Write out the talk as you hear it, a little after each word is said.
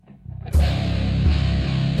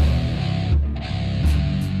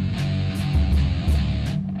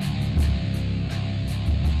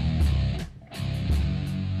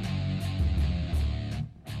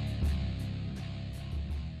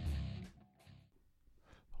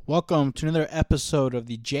Welcome to another episode of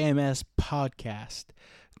the JMS podcast.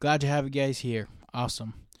 Glad to have you guys here.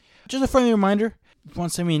 Awesome. Just a friendly reminder, if you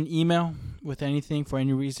want to send me an email with anything for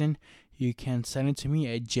any reason, you can send it to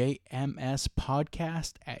me at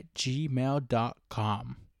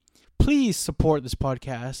jmspodcast@gmail.com. Please support this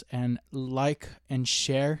podcast and like and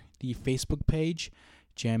share the Facebook page,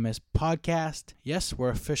 JMS Podcast. Yes, we're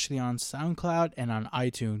officially on SoundCloud and on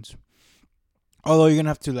iTunes. Although you're going to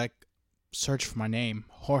have to search for my name,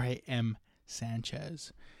 Jorge M.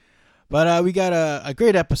 Sanchez. But we got a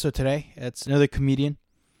great episode today. It's another comedian,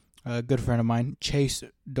 a good friend of mine, Chase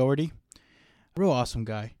Doherty. Real awesome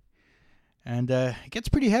guy. And it gets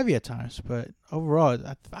pretty heavy at times, but overall,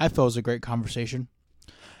 I felt it was a great conversation.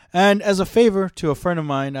 And as a favor to a friend of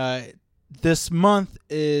mine, this month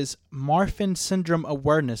is Marfan Syndrome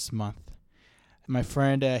Awareness Month. My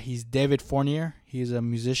friend, he's David Fournier. He's a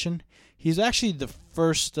musician. He's actually the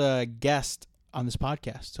first guest on this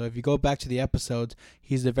podcast. So if you go back to the episodes,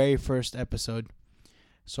 he's the very first episode.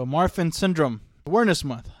 So Marfan Syndrome Awareness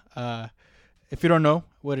Month. If you don't know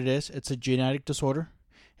what it is, it's a genetic disorder.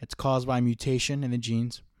 It's caused by mutation in the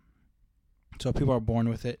genes. So people are born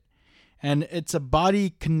with it. And it's a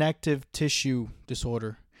body connective tissue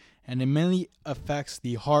disorder. And it mainly affects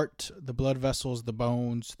the heart, the blood vessels, the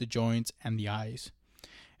bones, the joints, and the eyes.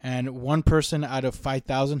 And one person out of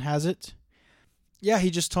 5,000 has it. Yeah, he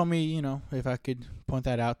just told me, if I could point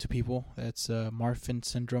that out to people. That's Marfan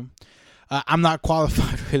syndrome. I'm not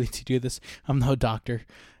qualified really to do this. I'm no doctor.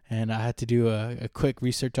 And I had to do a quick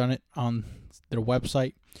research on it on their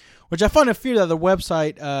website. Which I found it fear that the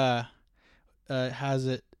website has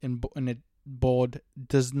it in it bold,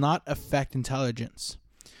 does not affect intelligence.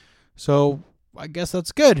 So I guess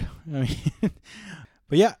that's good. But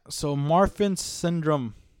yeah, so Marfan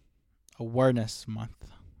Syndrome Awareness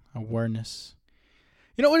Month. Awareness.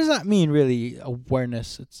 What does that mean, really?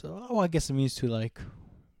 Awareness. It's I guess it means to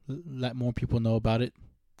let more people know about it.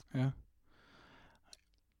 Yeah.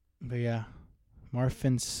 But yeah,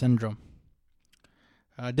 Marfan Syndrome.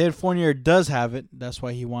 David Fournier does have it. That's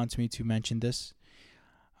why he wants me to mention this.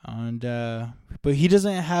 And but he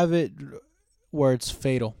doesn't have it where it's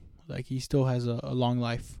fatal. He still has a long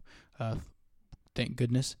life. Thank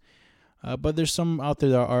goodness. But there's some out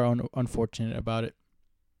there that are unfortunate about it.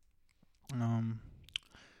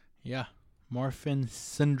 Yeah, Marfan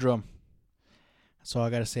Syndrome. That's all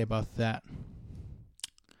I got to say about that.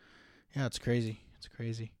 Yeah, it's crazy. It's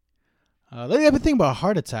crazy. Lately, I've been thinking about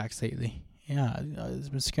heart attacks lately. Yeah, it's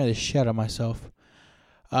been scaring the shit out of myself.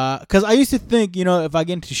 Because I used to think, if I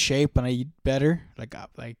get into shape and I eat better,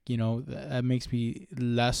 that makes me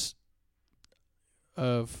less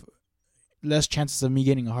chances of me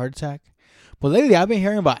getting a heart attack. But lately, I've been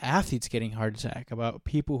hearing about athletes getting heart attack, about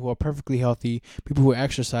people who are perfectly healthy, people who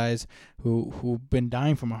exercise, who've been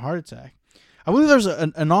dying from a heart attack. I believe there's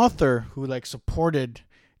an author who supported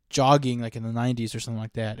jogging in the 90s or something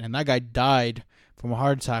like that, and that guy died from a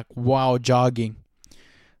heart attack while jogging.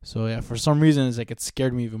 So yeah, for some reason, it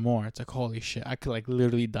scared me even more. It's holy shit, I could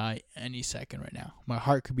literally die any second right now. My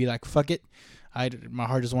heart could be fuck it. My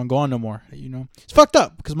heart doesn't want to go on no more. It's fucked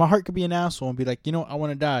up because my heart could be an asshole and be I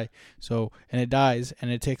want to die. So, and it dies and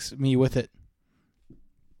it takes me with it.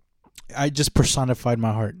 I just personified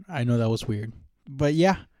my heart. I know that was weird. But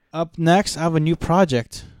yeah, up next, I have a new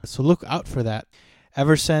project. So look out for that.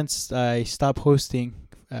 Ever since I stopped hosting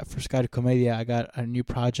at Frescata Comedia, I got a new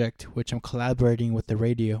project which I'm collaborating with the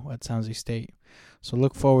radio at San Jose State. So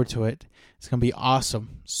look forward to it. It's going to be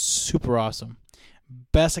awesome. Super awesome.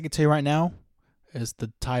 Best I can tell you right now is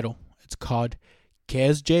the title. It's called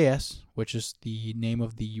KSJS, which is the name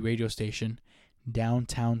of the radio station,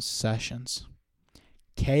 Downtown Sessions.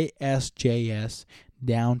 KSJS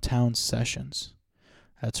Downtown Sessions.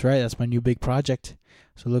 That's right. That's my new big project.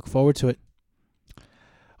 So look forward to it.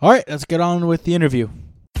 All right, let's get on with the interview.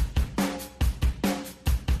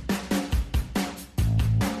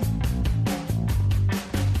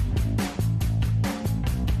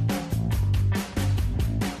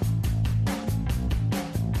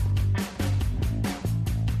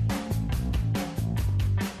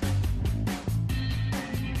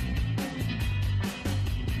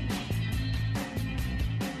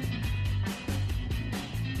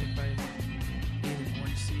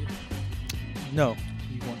 No,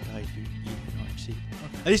 you won't die if you eat an orange seed.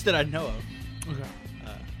 Okay. At least that I know of. Okay.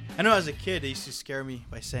 I know as a kid, they used to scare me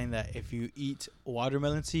by saying that if you eat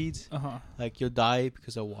watermelon seeds, you'll die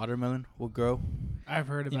because a watermelon will grow. I've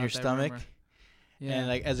heard about in your that stomach. Rumor. Yeah.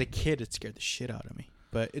 And as a kid, it scared the shit out of me.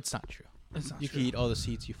 But it's not true. It's not you true. can eat all the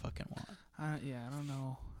seeds you fucking want. I don't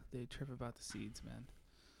know. They trip about the seeds, man.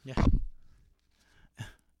 Yeah.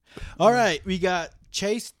 All right, we got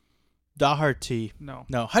Chase Doherty. No.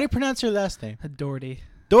 No. How do you pronounce your last name? Doherty.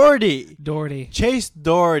 Doherty. Chase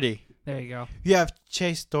Doherty. There you go. You have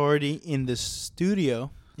Chase Doherty in the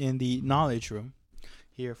studio in the knowledge room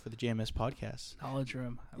here for the JMS podcast. Knowledge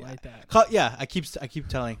room. I Yeah. like that. Yeah, I keep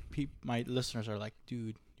telling my listeners are like,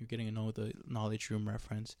 dude, you're getting to know the knowledge room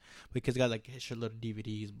reference because it got like a shitload of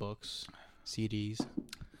DVDs, books, CDs,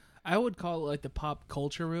 I would call it like the pop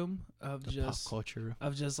culture room of the just pop culture room.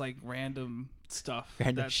 of just like random stuff.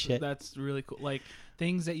 Random shit. That's really cool. Like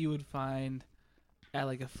things that you would find at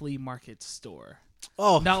like a flea market store.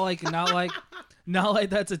 Oh, Not like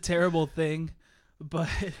that's a terrible thing, but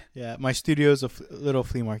yeah, my studio is a little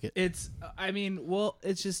flea market. it's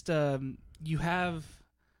it's just you have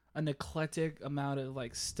an eclectic amount of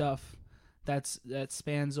like stuff that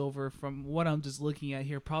spans over from what I'm just looking at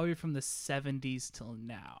here, probably from the 70s till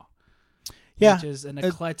now. Yeah, which is an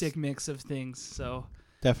eclectic mix of things. So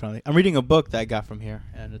definitely. I'm reading a book that I got from here,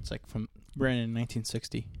 and it's like from written in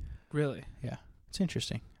 1960. really It's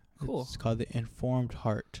interesting. cool. It's called The Informed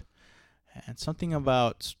Heart, and something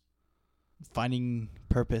about finding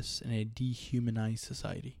purpose in a dehumanized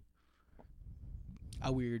society.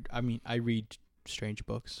 I read strange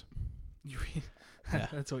books. You read. Yeah.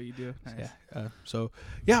 That's what you do. Nice.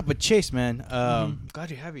 Yeah. But Chase, man, glad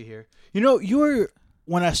to have you here. You know, you were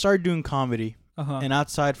when I started doing comedy, Uh-huh. and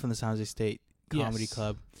outside from the San Jose State Comedy Yes.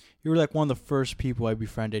 Club, you were like one of the first people I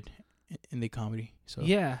befriended in the comedy. So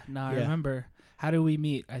Yeah, no, I Yeah. remember. How did we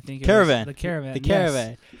meet? I think it Caravan. was the caravan. The yes.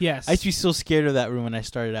 Caravan. Yes. I used to be so scared of that room when I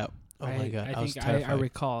started out. Oh my god, I was think terrified. I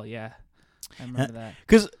recall. Yeah, I remember that.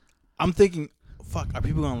 Because I'm thinking, fuck, are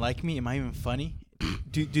people gonna like me? Am I even funny?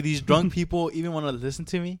 do these drunk people even want to listen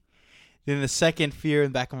to me? Then the second fear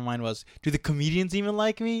in the back of my mind was, do the comedians even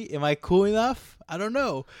like me? Am I cool enough? I don't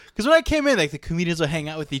know. Because when I came in, like the comedians would hang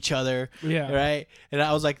out with each other, Yeah. right? And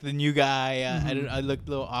I was like the new guy. Mhm. I looked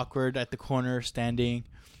a little awkward at the corner standing.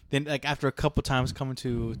 Then like after a couple times coming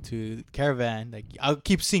to Caravan, like I'll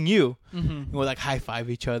keep seeing you. Mm-hmm. And we'll like high five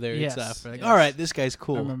each other Yes, and stuff. We're like, yes. all right, this guy's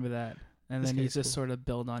cool. I remember that. And This then you guy's just cool. sort of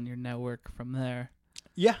build on your network from there,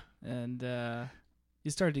 Yeah. and you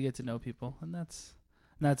start to get to know people, and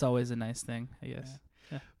that's always a nice thing, I guess.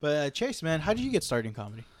 But Chase, man, how did you get started in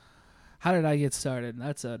comedy? How did I get started?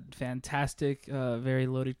 That's a fantastic, very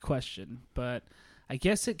loaded question. But I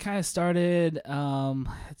guess it kind of started,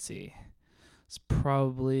 let's see. It's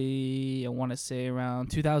probably, I want to say around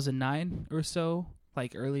 2009 or so,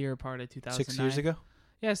 like earlier part of 2009. 6 years ago?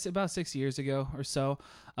 Yes, about 6 years ago or so.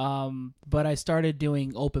 But I started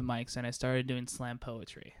doing open mics, and I started doing slam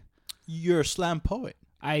poetry. You're a slam poet.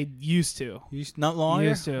 I used to. Not longer?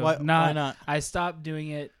 Used to. Why not? I stopped doing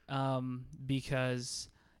it because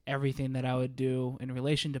everything that I would do in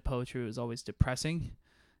relation to poetry was always depressing.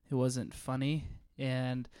 It wasn't funny,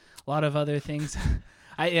 and a lot of other things.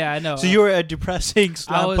 I know. So you were a depressing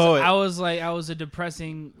slam poet. I was a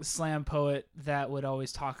depressing slam poet that would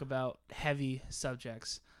always talk about heavy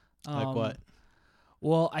subjects. Like what?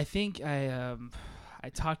 Well, I think I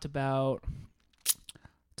talked about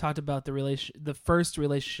the first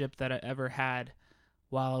relationship that I ever had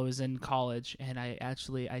while I was in college, and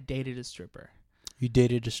I dated a stripper. You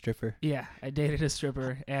dated a stripper. Yeah, I dated a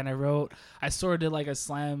stripper, and I sort of did like a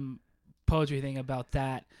slam poetry thing about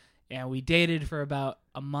that, and we dated for about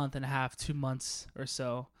a month and a half, 2 months or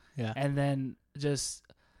so, Yeah. and then just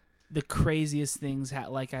the craziest things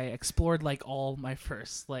like I explored like all my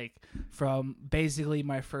firsts, like from basically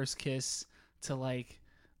my first kiss to like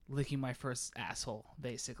licking my first asshole,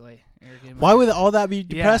 basically. Why would all that be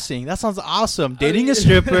depressing? That sounds awesome. Dating a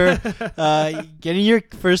stripper, getting your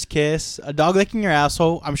first kiss, a dog licking your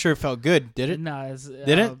asshole. I'm sure it felt good. Did it? No,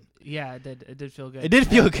 Did it? Yeah, it did. It did feel good. It did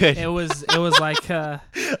feel good. It was like A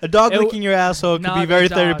dog licking your asshole could not be a very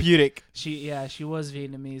dog. therapeutic. she was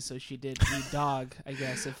Vietnamese, so she did eat dog, I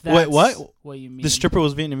guess. If that's Wait, what? you mean. The stripper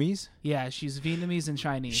was Vietnamese? Yeah, she's Vietnamese and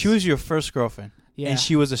Chinese. She was your first girlfriend. Yeah. And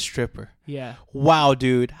she was a stripper. Yeah. Wow,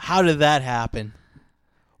 dude. How did that happen?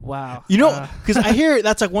 Wow. You know, because I hear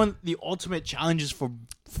that's like one of the ultimate challenges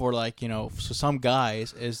for like, you know, so some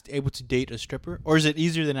guys is able to date a stripper. Or is it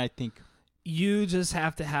easier than I think? You just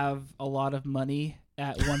have to have a lot of money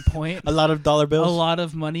at one point. A lot of dollar bills? A lot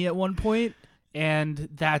of money at one point, and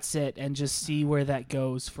that's it, and just see where that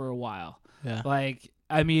goes for a while. Yeah. Like,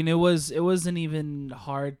 I mean, it wasn't even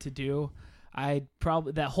hard to do.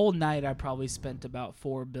 That whole night I probably spent about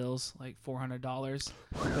 4 bills, like $400,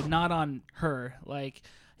 but not on her. Like,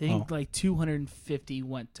 I think like 250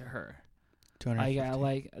 went to her. I got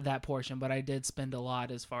like that portion, but I did spend a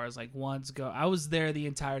lot as far as like ones go. I was there the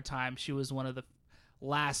entire time. She was one of the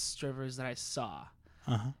last strippers that I saw.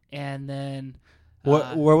 Uh-huh. And then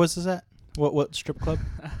Where was this at? What strip club?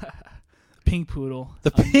 Pink Poodle.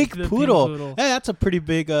 The Pink Poodle. Hey, that's a pretty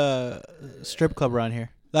big strip club around here.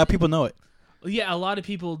 A lot of people know it. Yeah, a lot of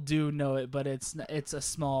people do know it, but it's a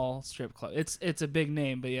small strip club. It's a big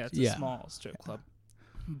name, but it's a small strip club.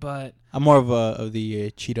 But I'm more of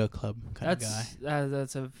the Cheetah Club kind of guy.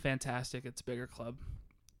 That's a fantastic. It's a bigger club.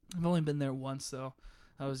 I've only been there once though.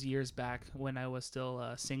 That was years back when I was still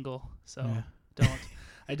single. So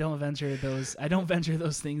I don't venture those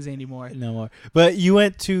things anymore. No more. But you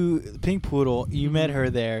went to Pink Poodle. You met her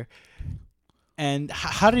there, and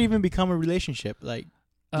how did it even become a relationship? Like,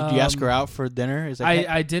 did you ask her out for dinner? Is like,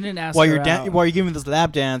 I didn't ask her out. While you're giving this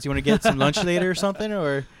lap dance, you want to get some lunch later or something,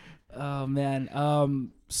 or? Oh man.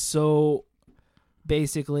 So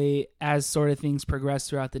basically, as sort of things progress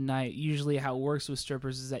throughout the night, usually how it works with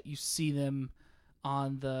strippers is that you see them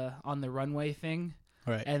on the runway thing,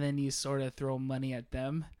 right? And then you sort of throw money at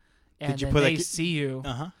them, and Did you then put they see you,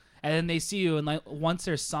 and then they see you, and like once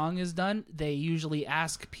their song is done, they usually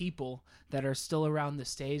ask people that are still around the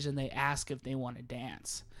stage, and they ask if they want to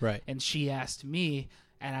dance, right? And she asked me,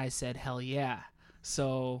 and I said hell yeah.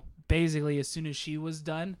 So basically, as soon as she was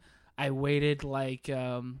done, I waited like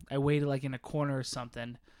in a corner or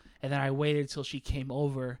something, and then I waited till she came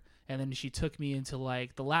over, and then she took me into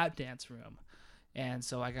like the lap dance room. And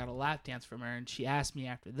so I got a lap dance from her, and she asked me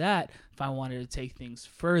after that if I wanted to take things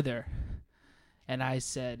further. And I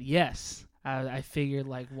said yes. I figured,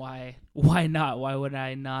 like, why not? Why would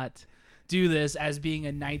I not do this as being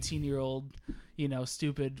a 19-year-old,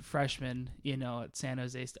 stupid freshman, at San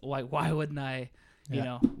Jose State? Why wouldn't I,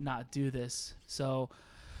 not do this? So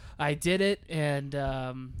I did it, and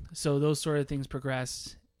so those sort of things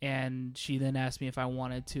progressed. And she then asked me if I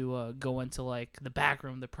wanted to go into, like, the back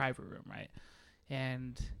room, the private room, right?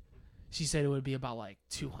 And she said it would be about like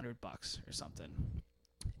 $200 or something.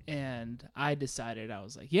 And I decided, I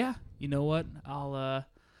was like, yeah, you know what? I'll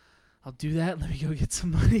do that. Let me go get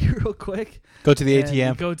some money real quick. Go to the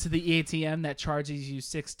ATM. Go to the ATM that charges you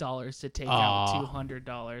 $6 to take out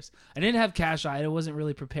 $200. I didn't have cash on it. I wasn't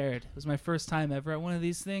really prepared. It was my first time ever at one of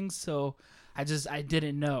these things, so I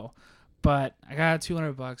didn't know. But I got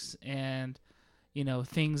 $200, and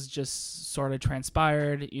things just sort of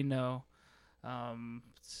transpired.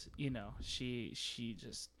 She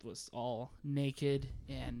just was all naked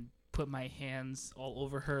and put my hands all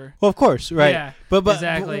over her. Well, of course, right? Yeah, but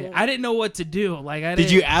exactly. I didn't know what to do.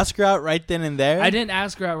 Did you ask her out right then and there? I didn't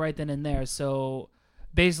ask her out right then and there. So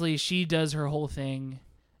basically, she does her whole thing,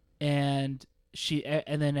 and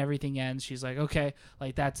then everything ends. She's like, okay,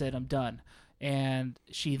 like that's it, I'm done. And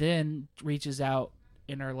she then reaches out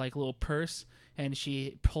in her like little purse, and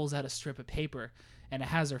she pulls out a strip of paper, and it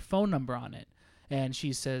has her phone number on it. And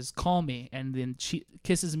she says, call me. And then she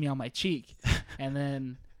kisses me on my cheek. And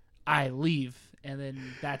then I leave. And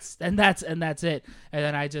then that's it. And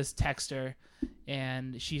then I just text her.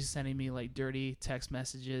 And she's sending me like dirty text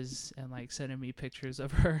messages and like sending me pictures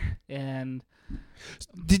of her. And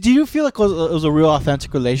did you feel like it was a real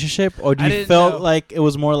authentic relationship? Or do you felt like it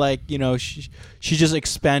was more like, she's just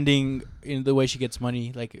expanding in the way she gets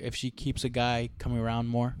money? Like if she keeps a guy coming around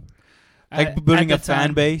more? Like building a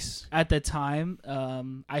fan base? At the time,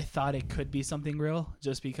 I thought it could be something real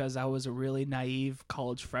just because I was a really naive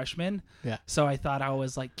college freshman. Yeah. So I thought I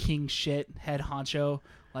was like king shit, head honcho,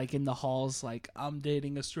 like in the halls, like I'm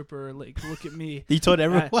dating a stripper, like look at me. You told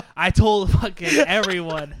everyone? I told fucking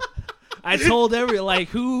everyone. I told everyone, like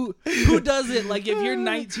who does it? Like if you're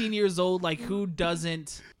 19 years old, like who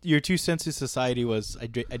doesn't? Your 2 cents to society was I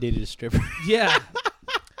dated a stripper. Yeah.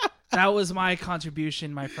 That was my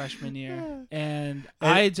contribution my freshman year. And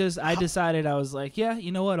I decided, I was like, yeah,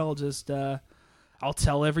 you know what? I'll just, I'll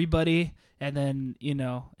tell everybody, and then,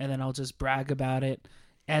 I'll just brag about it.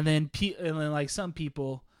 And then like some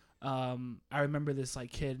people, I remember this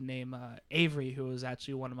like kid named Avery, who was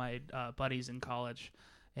actually one of my buddies in college.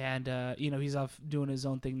 And, he's off doing his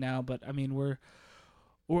own thing now, but I mean,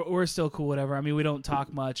 we're still cool, whatever. I mean, we don't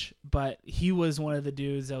talk much, but he was one of the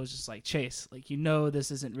dudes that was just like, Chase, like, this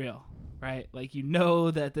isn't real, right? Like,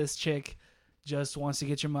 that this chick just wants to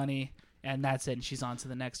get your money, and that's it, and she's on to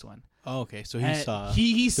the next one. Oh, okay. So he saw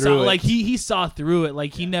he saw it. Like he saw through it.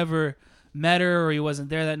 Like he never met her or he wasn't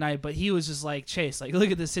there that night, but he was just like, Chase, like,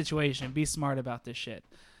 look at this situation. Be smart about this shit.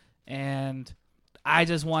 And I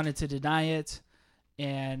just wanted to deny it,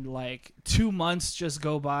 and like 2 months just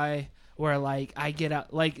go by where like I get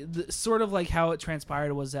out, like sort of like how it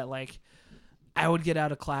transpired was that like I would get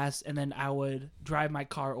out of class and then I would drive my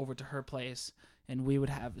car over to her place and we would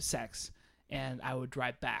have sex, and I would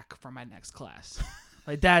drive back for my next class.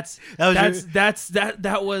 Like that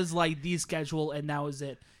was like the schedule, and that was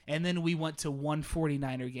it. And then we went to one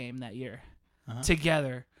 49er game that year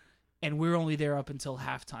together, and we were only there up until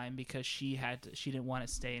halftime because she didn't want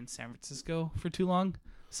to stay in San Francisco for too long.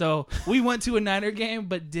 So we went to a Niner game,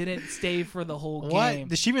 but didn't stay for the whole game.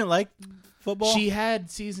 Does she even like football? She had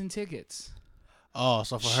season tickets. Oh,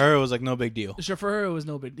 so for her it was like no big deal. Sure, for her it was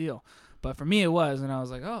no big deal, but for me it was, and I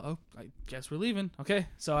was like, oh, I guess we're leaving. Okay,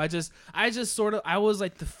 so I just sort of, I was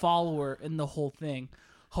like the follower in the whole thing,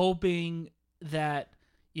 hoping that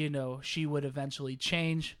she would eventually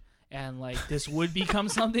change. And like this would become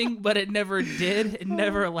something, but it never did. It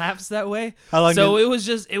never lapsed that way. How long? So it was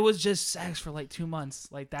just sex for like 2 months.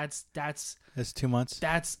 Like that's 2 months.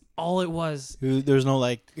 That's all it was. There's no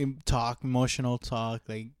like emotional talk,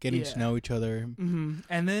 like getting to know each other. Mm-hmm.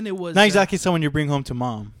 And then it was not exactly someone you bring home to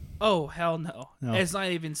mom. Oh hell no! It's not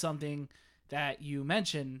even something that you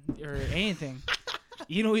mention or anything.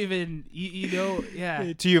 You don't even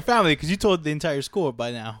yeah. To your family, because you told the entire school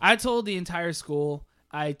by now. I told the entire school.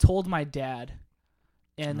 I told my dad,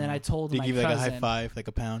 and then I told my cousin. Did you give like a high five, like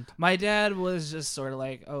a pound? My dad was just sort of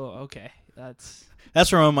like, "Oh, okay, that's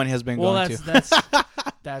where my money has been going to."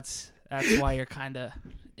 That's why you're kind of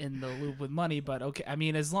in the loop with money. But okay, I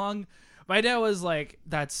mean, my dad was like,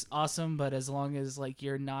 "That's awesome," but as long as like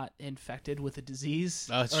you're not infected with a disease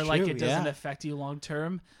or like it doesn't affect you long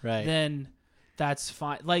term, right? Then that's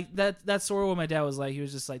fine. Like that's sort of what my dad was like. He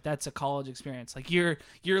was just like, that's a college experience. Like you're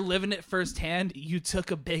living it firsthand. You took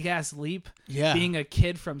a big ass leap. Yeah. Being a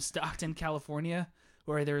kid from Stockton, California,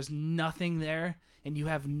 where there's nothing there and you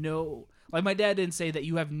have no, like my dad didn't say that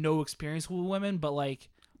you have no experience with women, but like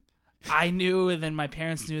I knew, and then my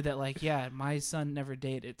parents knew that like, yeah, my son never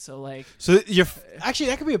dated. So like, actually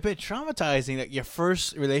that could be a bit traumatizing. Like your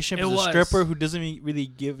first relationship with a was. stripper who doesn't really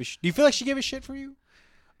give a shit. Do you feel like she gave a shit for you?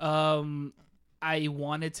 I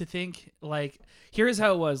wanted to think, like, here's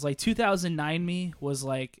how it was. Like, 2009 me was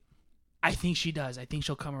like, I think she does. I think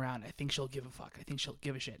she'll come around. I think she'll give a fuck. I think she'll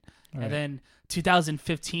give a shit. Right. And then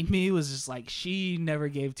 2015 me was just like, she never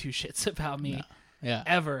gave two shits about me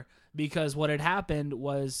ever. Because what had happened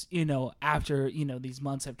was, after, these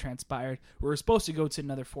months have transpired, we were supposed to go to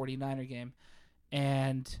another 49er game.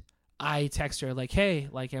 And I text her, like, hey,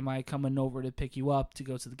 like, am I coming over to pick you up to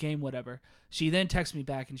go to the game, whatever. She then texted me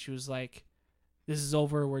back and she was like, this is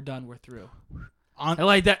over. We're done. We're through. I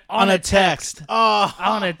like that on a text. Oh,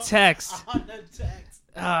 on a text. On a text.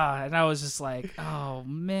 And I was just like, oh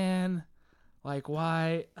man, like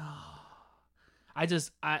why? Oh.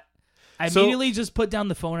 I immediately just put down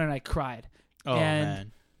the phone and I cried. Oh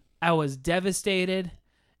man, I was devastated.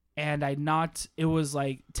 And it was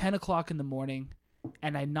like 10 o'clock in the morning,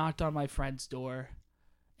 and I knocked on my friend's door,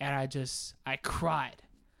 and I cried.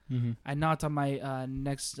 Mm-hmm. I knocked on my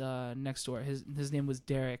next door. His name was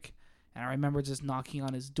Derek, and I remember just knocking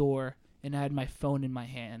on his door, and I had my phone in my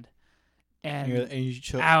hand, and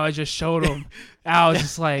I just showed him. I was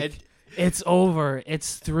just like, "It's over.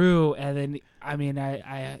 It's through." And then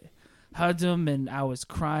I hugged him, and I was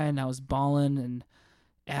crying. I was bawling, and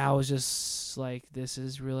I was just like, "This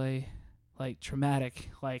is really like traumatic."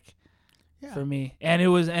 Like. Yeah. For me, and it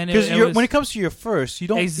was because when it comes to your first, you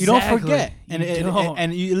don't forget, and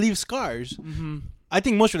it leaves scars. Mm-hmm. I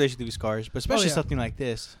think most relationships leave scars, but especially something like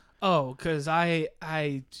this. Oh, because I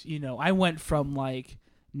went from like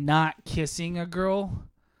not kissing a girl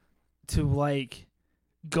to like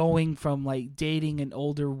going from like dating an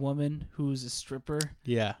older woman who's a stripper.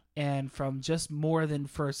 Yeah, and from just more than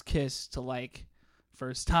first kiss to like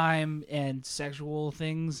first time and sexual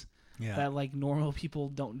things. Yeah. That like normal people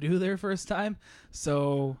don't do their first time.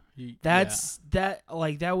 So that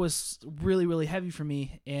was really, really heavy for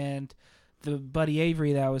me. And the buddy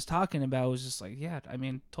Avery that I was talking about was just like, yeah, I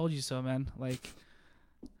mean, told you so, man. Like,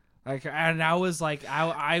 and I was like,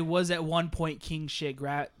 I was at one point king shit,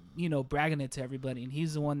 bragging it to everybody. And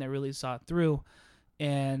he's the one that really saw it through.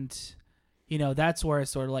 And, that's where it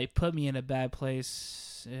sort of like put me in a bad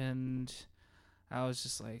place. And I was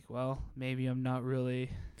just like, well, maybe I'm not really.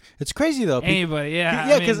 It's crazy though. Anybody, yeah.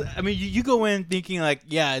 Yeah, because you go in thinking like,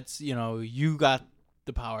 yeah, it's you got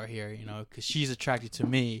the power here, because she's attracted to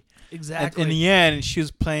me. Exactly. In the end, she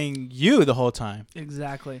was playing you the whole time.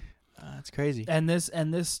 Exactly. That's crazy. And this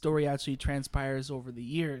story actually transpires over the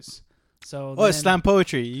years. So. It's slam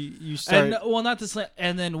poetry. You start. Not the slam,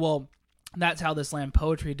 and then that's how the slam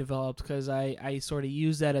poetry developed, because I sort of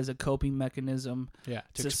used that as a coping mechanism. Yeah,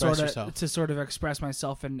 to express yourself. To sort of express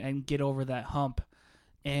myself and get over that hump.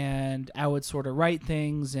 And I would sort of write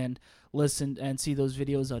things and listen and see those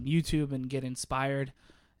videos on YouTube and get inspired.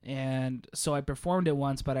 And so I performed it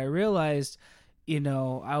once, but I realized,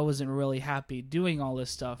 I wasn't really happy doing all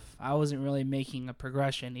this stuff. I wasn't really making a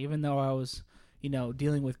progression, even though I was,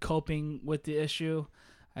 dealing with coping with the issue.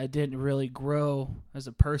 I didn't really grow as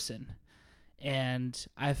a person. And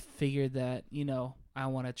I figured that, you know, I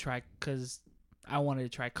wanted to try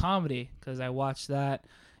comedy because I watched that,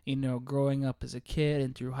 you know, growing up as a kid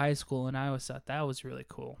and through high school, and I always thought that was really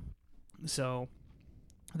cool. So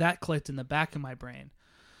that clicked in the back of my brain.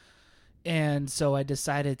 And so I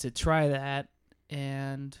decided to try that,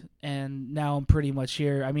 and now I'm pretty much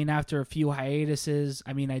here. I mean, after a few hiatuses,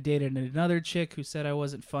 I mean, I dated another chick who said I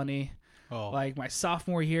wasn't funny. Oh. Like my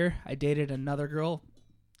sophomore year, I dated another girl,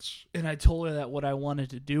 and I told her that what I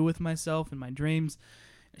wanted to do with myself and my dreams.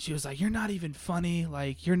 And she was like, "You're not even funny.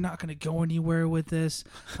 Like, you're not going to go anywhere with this.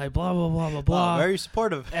 Like, blah, blah, blah, blah, blah." Wow, very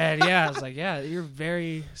supportive. And yeah, I was like, "Yeah, you're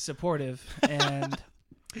very supportive." And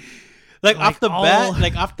Like off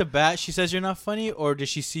the bat, she says you're not funny, or does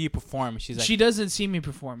she see you perform? She's like, she doesn't see me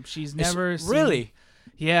perform. She's never seen, really.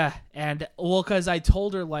 Yeah, and well, because I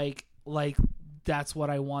told her like that's what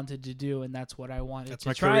I wanted to do, and that's what I wanted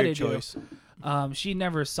to try to choice. do. She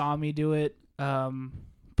never saw me do it,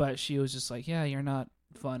 but she was just like, "Yeah, you're not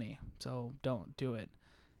funny, so don't do it,"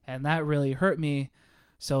 and that really hurt me.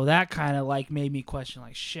 So that kind of like made me question,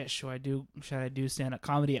 like, shit, should I do stand-up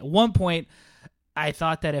comedy? At one point, I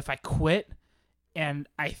thought that if I quit and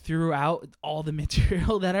I threw out all the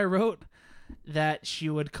material that I wrote, that she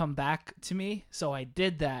would come back to me. So I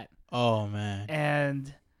did that. Oh man!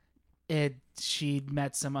 And she'd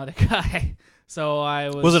met some other guy. So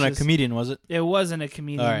I wasn't a comedian, was it? It wasn't a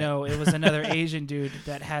comedian. Right. No, it was another Asian dude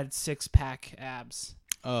that had 6-pack abs.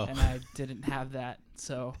 Oh, and I didn't have that.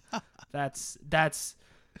 So that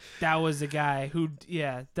was the guy who,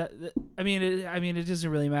 yeah. I mean, it doesn't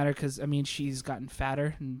really matter because I mean, she's gotten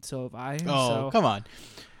fatter, and so have I. Oh, so, come on.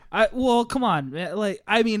 Come on. Like,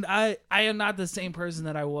 I mean, I am not the same person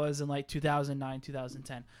that I was in like 2009,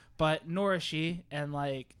 2010, but nor is she. And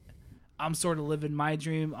like, I'm sort of living my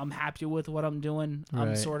dream. I'm happy with what I'm doing. Right.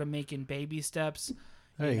 I'm sort of making baby steps.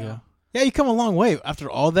 There you go. Yeah, you come a long way. After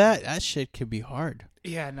all that shit could be hard.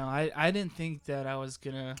 Yeah, no, I didn't think that I was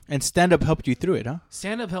gonna. And stand-up helped you through it, huh?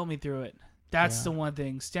 Stand-up helped me through it. That's the one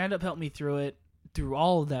thing. Stand-up helped me through it, through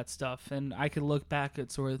all of that stuff. And I could look back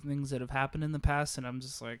at sort of things that have happened in the past, and I'm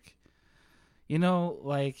just like, you know,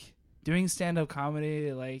 like, doing stand-up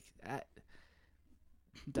comedy, like,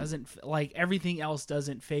 doesn't, like, everything else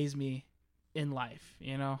doesn't faze me in life,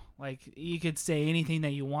 you know? Like, you could say anything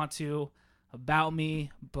that you want to about me,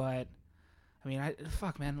 but I mean,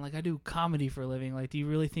 fuck, man, like, I do comedy for a living. Like, do you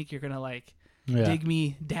really think you're gonna like dig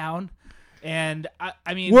me down? And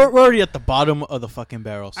I mean, we're already at the bottom of the fucking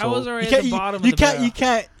barrel. So I was already at the bottom of the barrel. You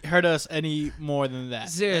can't hurt us any more than that.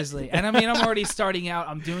 Seriously. And I mean, I'm already starting out.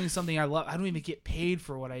 I'm doing something I love. I don't even get paid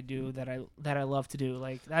for what I do that I love to do.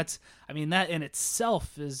 Like, that's, I mean, that in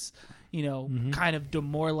itself is, you know, kind of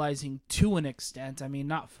demoralizing to an extent. I mean,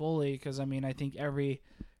 not fully, because I mean, I think every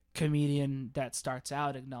comedian that starts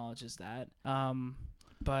out acknowledges that.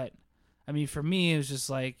 But I mean, for me, it was just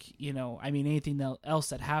like, you know, I mean, anything else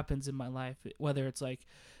that happens in my life, whether it's like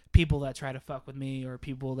people that try to fuck with me or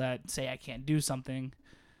people that say I can't do something,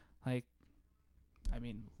 like, I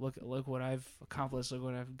mean, look what I've accomplished, look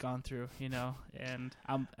what I've gone through, you know, and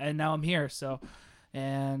now I'm here. So,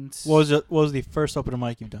 and what was the first open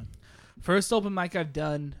mic you've done? First open mic I've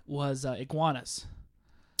done was Iguanas.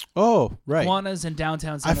 Oh, right. Iguanas in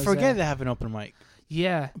downtown San Jose. I forget they have an open mic.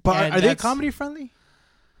 Yeah. But are they comedy friendly?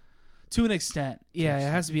 To an extent. Yeah,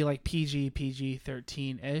 it has to be like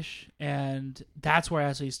PG-13-ish. And that's where I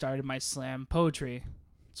actually started my slam poetry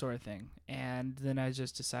sort of thing. And then I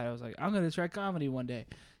just decided, I was like, I'm going to try comedy one day.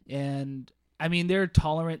 And I mean, they're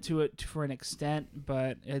tolerant to it for an extent,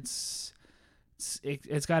 but it's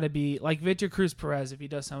got to be like Victor Cruz Perez. If he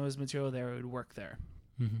does some of his material there, it would work there.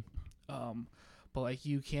 Mm-hmm. But like,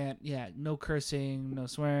 you can't, no cursing, no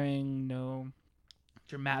swearing, no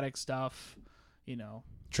dramatic stuff, you know.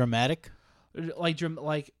 Dramatic? Like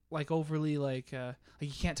overly, like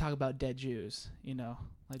you can't talk about dead Jews, you know.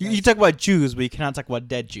 Like you talk about Jews, but you cannot talk about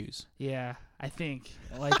dead Jews. Yeah, I think.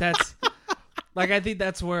 Like, that's, like, I think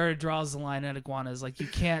that's where it draws the line at Iguanas. Like, you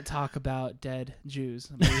can't talk about dead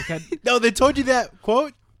Jews. I mean, no, they told you that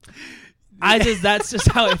quote? That's just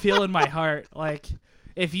how I feel in my heart. Like,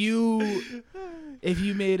 if you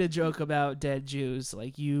made a joke about dead Jews,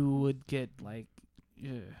 like, you would get like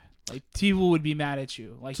people would be mad at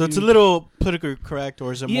you. Like, so it's a little politically correct,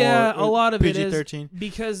 or is it more? Yeah, a lot of PG-13? It is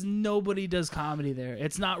because nobody does comedy there.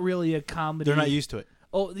 It's not really a comedy. They're not used to it.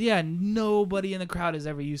 Oh yeah, nobody in the crowd is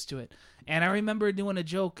ever used to it. And I remember doing a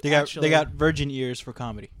joke. They got virgin ears for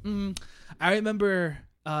comedy. I remember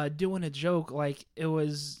doing a joke, like, it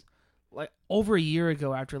was like over a year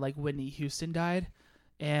ago after like Whitney Houston died,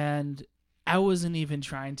 and I wasn't even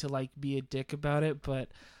trying to like be a dick about it, but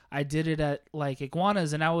I did it at like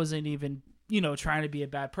Iguanas, and I wasn't even, trying to be a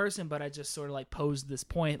bad person, but I just sort of like posed this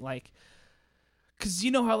point, like, because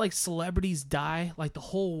you know how like celebrities die, like the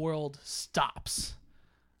whole world stops.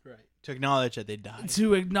 Right. To acknowledge that they died.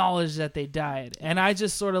 To acknowledge that they died. And I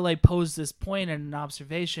just sort of like posed this point and an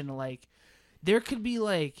observation, like, there could be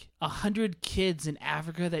like 100 kids in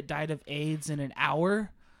Africa that died of AIDS in an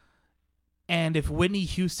hour. And if Whitney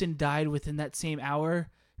Houston died within that same hour,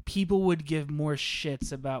 people would give more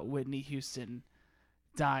shits about Whitney Houston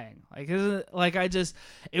dying. There's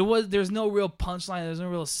no real punchline, there's no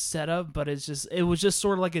real setup, but it was just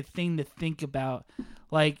sort of like a thing to think about.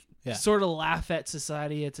 Like, sort of laugh at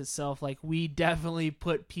society as itself. Like, we definitely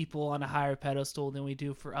put people on a higher pedestal than we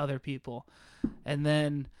do for other people. And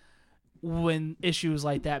then when issues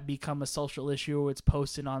like that become a social issue, or it's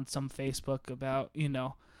posted on some Facebook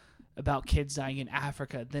about kids dying in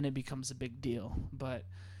Africa, then it becomes a big deal. But,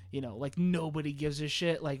 like, nobody gives a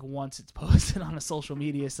shit, like, once it's posted on a social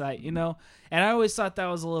media site, And I always thought that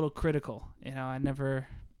was a little critical. I never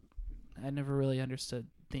really understood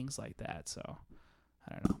things like that, so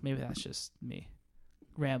I don't know. Maybe that's just me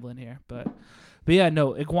rambling here, but yeah,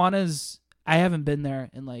 no, Iguanas, I haven't been there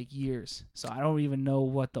in like years, so I don't even know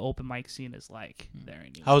what the open mic scene is like there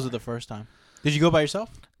anymore. How was it the first time? Did you go by yourself?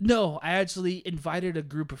 No, I actually invited a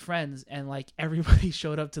group of friends, and like everybody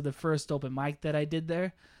showed up to the first open mic that I did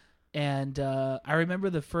there. And I remember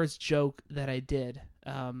the first joke that I did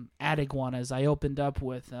at Iguanas. I opened up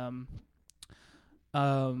with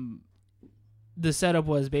the setup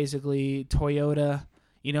was basically Toyota.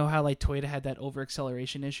 You know how like Toyota had that over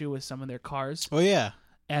acceleration issue with some of their cars? Oh yeah.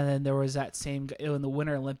 And then there was that same when the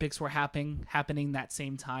Winter Olympics were happening that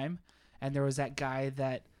same time, and there was that guy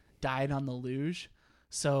that died on the luge.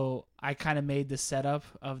 So I kind of made the setup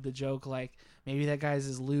of the joke like maybe that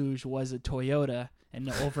guy's luge was a Toyota and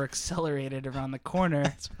over accelerated around the corner.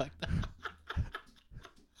 That's fucked up.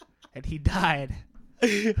 And he died.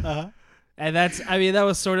 Uh-huh. And that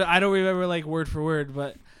was sort of, I don't remember like word for word,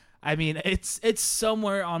 but I mean, it's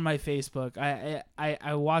somewhere on my Facebook.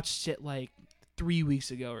 I watched it like 3 weeks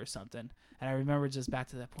ago or something, and I remember just back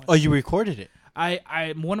to that point. Oh, you recorded it?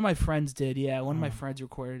 One of my friends did. Yeah, one of my friends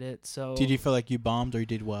recorded it. So did you feel like you bombed or you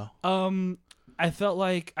did well? I felt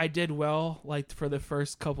like I did well, like for the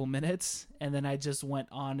first couple minutes, and then I just went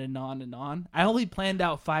on and on and on. I only planned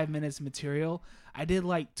out 5 minutes material. I did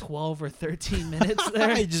like 12 or 13 minutes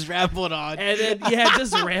there. You just rambled on. And then,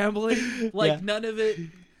 just rambling. Like, none of it.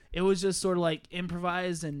 It was just sort of like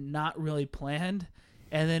improvised and not really planned.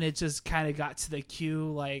 And then it just kind of got to the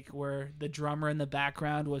cue, like where the drummer in the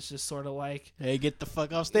background was just sort of like, "Hey, get the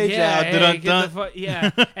fuck off stage!" And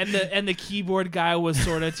the keyboard guy was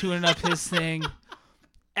sort of tuning up his thing.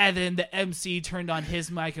 And then the MC turned on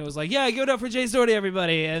his mic and was like, "Yeah, give it up for Jay Doherty,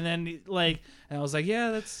 everybody!" And then and I was like,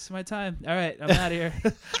 "Yeah, that's my time. All right, I'm out of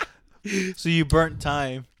here." So you burnt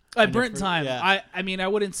time. I burnt time. Yeah. I mean, I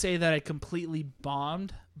wouldn't say that I completely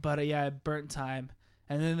bombed, but I burnt time.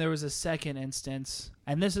 And then there was a second instance,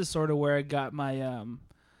 and this is sort of where I got my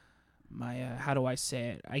how do I say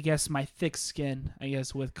it? I guess my thick skin, I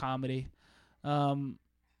guess, with comedy,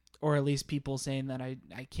 or at least people saying that I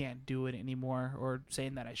can't do it anymore, or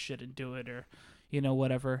saying that I shouldn't do it, or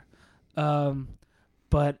whatever.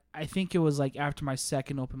 But I think it was like after my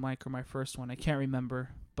second open mic or my first one, I can't remember.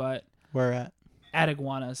 But where at? At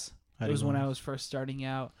Iguanas. It was when I was first starting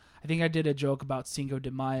out. I think I did a joke about Cinco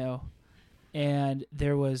de Mayo. And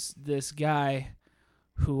there was this guy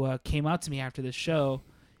who came out to me after the show,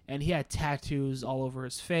 and he had tattoos all over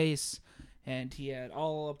his face, and he had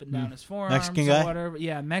all up and down his forearms. Mexican guy? Whatever.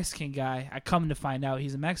 Yeah, Mexican guy. I come to find out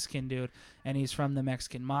he's a Mexican dude, and he's from the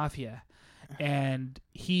Mexican Mafia. And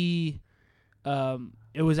he,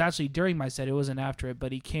 it was actually during my set. It wasn't after it,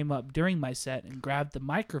 but he came up during my set and grabbed the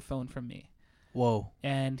microphone from me. Whoa.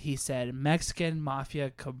 And he said, "Mexican Mafia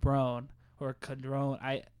Cabron." Or Cadron.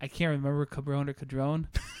 I can't remember Cabron or Cadron.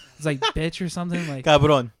 It's like bitch or something. Like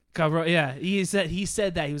Cabron. Cabron. Yeah. He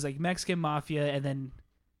said that. He was like Mexican Mafia and then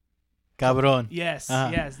Cabron. Yes. Uh-huh.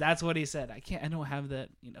 Yes. That's what he said. I don't have that,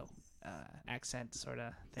 accent sort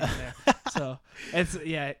of thing there.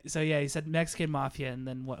 So he said Mexican Mafia and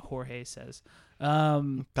then what Jorge says.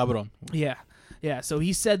 Cabron. Yeah. Yeah. So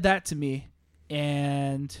he said that to me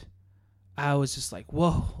and I was just like,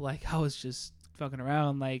 whoa, like I was just fucking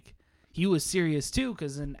around. Like, he was serious too,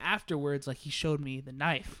 because then afterwards, like, he showed me the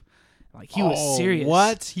knife. Like, he was serious.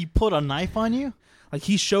 What? He put a knife on you? Like,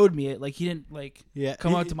 he showed me it. Like, he didn't, like,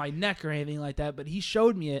 come out to my neck or anything like that, but he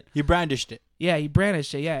showed me it. He brandished it. Yeah, he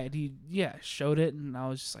brandished it. Yeah, and he showed it, and I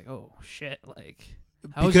was just like, oh, shit. Like,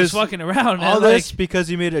 I was just fucking around, man. All like, this because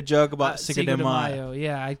you made a joke about Cinco de Mayo.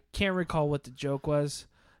 Yeah, I can't recall what the joke was,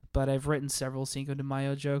 but I've written several Cinco de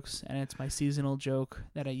Mayo jokes, and it's my seasonal joke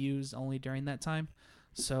that I use only during that time.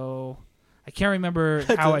 So I can't remember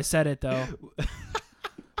how I said it, though.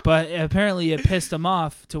 But apparently it pissed him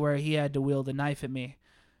off to where he had to wield a knife at me.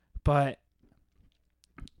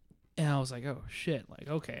 And I was like, oh, shit. Like,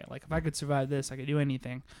 okay. Like, if I could survive this, I could do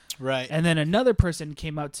anything. Right. And then another person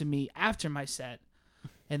came up to me after my set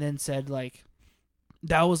and then said, like,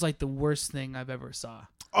 that was, like, the worst thing I've ever saw.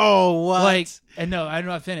 Oh, what? Like, and no, I'm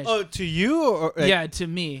not finished. Oh, to you? Or like, yeah, to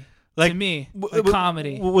me. Like, to me. Like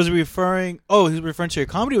comedy. Was he referring... Oh, he was referring to your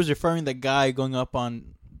comedy, or was he referring the guy going up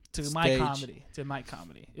on to stage? my comedy. To my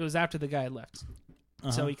comedy. It was after the guy left.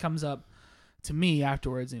 So he comes up to me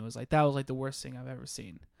afterwards, and he was like, that was, like, the worst thing I've ever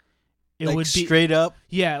seen. It like would be straight up?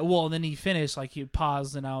 Yeah, well, then he finished, like, he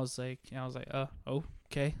paused, and I was like, oh,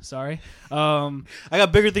 okay, sorry. I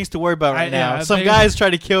got bigger things to worry about right now. Some guys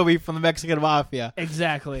try to kill me from the Mexican mafia.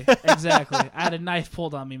 Exactly. I had a knife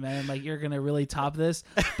pulled on me, man. Like, you're gonna really top this,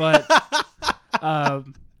 but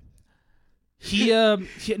he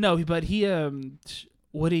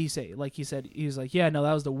what did he say? Like, he said, he was like, yeah, no,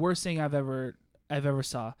 that was the worst thing I've ever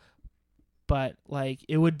saw, but like,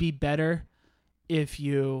 it would be better if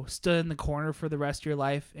you stood in the corner for the rest of your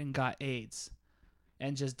life and got AIDS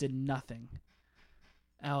and just did nothing.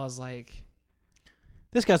 And I was like,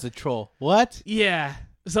 this guy's a troll. What? Yeah.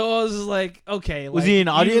 So I was just like, okay. Was he an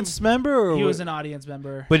audience member? Or he was an audience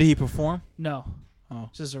member. But did he perform? No. Oh.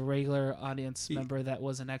 Just a regular audience member that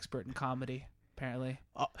was an expert in comedy, apparently.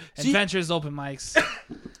 See, Adventures open mics.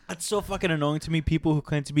 That's so fucking annoying to me. People who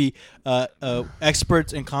claim to be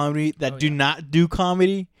experts in comedy that do not do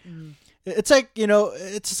comedy. Mm. It's like, you know,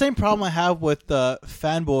 it's the same problem I have with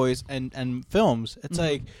fanboys and films. It's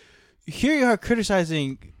like, here you are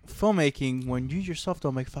criticizing filmmaking when you yourself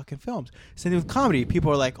don't make fucking films. Same thing with comedy.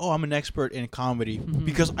 People are like, oh, I'm an expert in comedy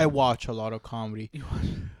because I watch a lot of comedy.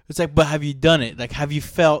 It's like, but have you done it? Like, have you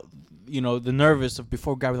felt, you know, the nervous of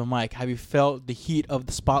before grabbing the mic? Have you felt the heat of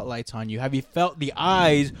the spotlights on you? Have you felt the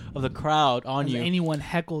eyes of the crowd on you? Has anyone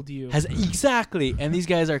heckled you? Exactly. And these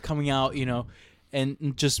guys are coming out, you know,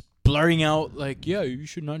 and just blurring out like, yeah, you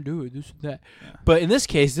should not do it, this and that. Yeah. But in this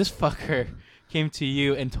case, this fucker came to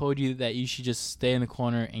you and told you that you should just stay in the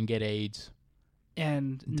corner and get AIDS.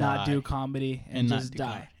 And not do comedy and just die.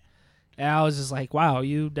 Comedy. And I was just like, wow,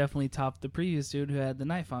 you definitely topped the previous dude who had the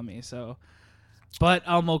knife on me. So, but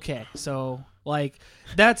I'm okay. So, like,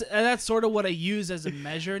 that's sort of what I use as a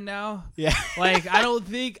measure now. Yeah. Like, I don't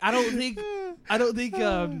think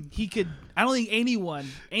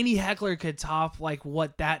any heckler could top like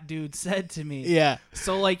what that dude said to me. Yeah.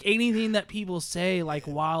 So like anything that people say like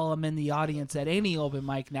while I'm in the audience at any open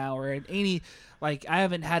mic now or at any, like, I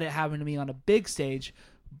haven't had it happen to me on a big stage,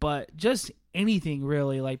 but just anything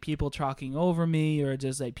really, like people talking over me or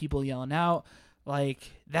just like people yelling out,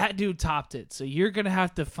 like that dude topped it. So you're gonna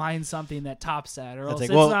have to find something that tops that, or else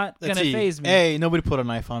it's not gonna faze me. A, nobody put a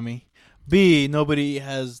knife on me. B, nobody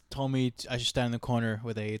has told me I should stand in the corner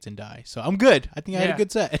with AIDS and die. So I'm good. I think I had a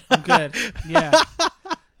good set. I'm good. Yeah.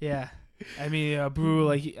 Yeah. I mean, Brew,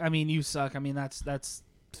 like, I mean, you suck. I mean, that's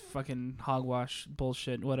fucking hogwash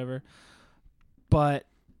bullshit, whatever. But,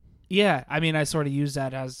 yeah, I mean, I sort of use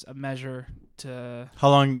that as a measure to... How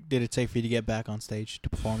long did it take for you to get back on stage to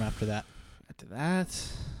perform after that? After that,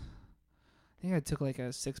 I think I took like a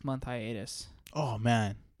 6-month hiatus. Oh,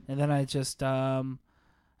 man. And then I just...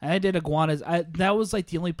 I did Iguanas. That was like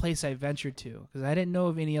the only place I ventured to because I didn't know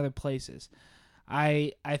of any other places.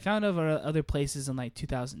 I found of other places in like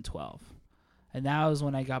 2012, and that was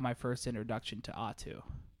when I got my first introduction to Atu.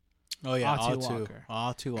 Oh yeah, Atu Walker.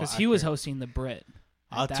 Because he was hosting the Brit.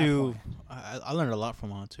 Atu, I learned a lot from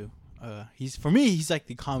Atu. He's like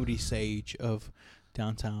the comedy sage of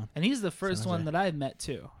downtown, and he's the first one that I met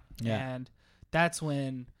too. Yeah, and that's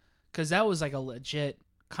when, because that was like a legit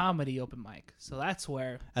comedy open mic, so that's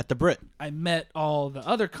where at the Brit I met all the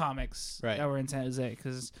other comics that were in San Jose,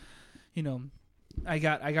 because you know I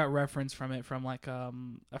got reference from it from like a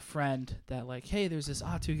friend that like, hey, there's this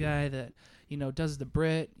Atu guy that you know does the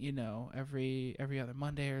Brit, you know, every other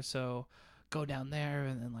Monday or so, go down there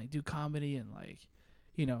and then like do comedy and like,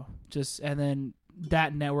 you know, just, and then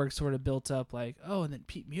that network sort of built up like, oh, and then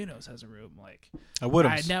Pete Munoz has a room, like I would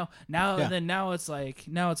have now it's like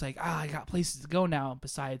I got places to go now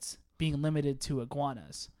besides being limited to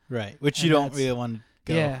Iguanas, right? Which and you don't really want to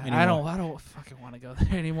go. Yeah, anymore. I don't fucking want to go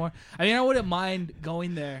there anymore. I mean, I wouldn't mind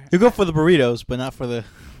going there. You go for the burritos, but not for the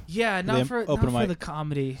not for the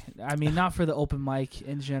comedy. I mean, not for the open mic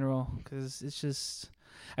in general, because it's just,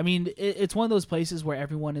 I mean, it's one of those places where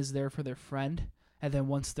everyone is there for their friend. and then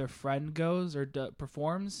once their friend goes or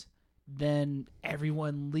performs, then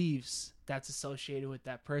everyone leaves that's associated with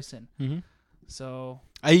that person. Mm-hmm. So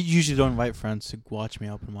I usually don't invite friends to watch me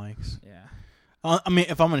open mics. yeah. I mean,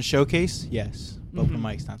 if I'm in a showcase, yes. But open Mhm.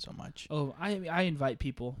 mics, not so much. Oh, I invite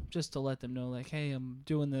people just to let them know, like, hey, I'm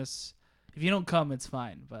doing this. If you don't come, it's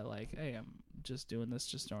fine. But like, hey, I'm just doing this,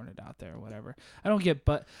 just throwing it out there, or whatever. I don't get,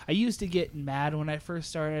 but I used to get mad when I first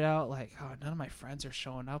started out, like, oh, none of my friends are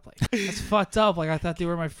showing up. Like, that's fucked up. Like, I thought they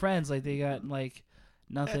were my friends. Like, they got like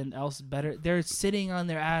nothing else better. They're sitting on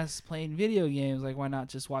their ass playing video games. Like, why not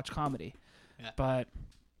just watch comedy? Yeah. But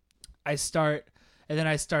I start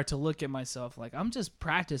to look at myself like I'm just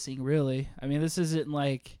practicing, really. I mean, this isn't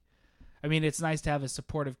like, I mean, it's nice to have a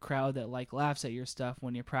supportive crowd that like laughs at your stuff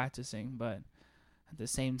when you're practicing, but at the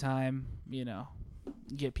same time, you know,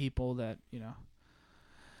 you get people that, you know,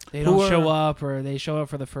 they don't show up, or they show up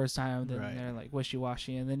for the first time, then Right. they're like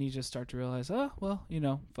wishy-washy, and then you just start to realize, oh, well, you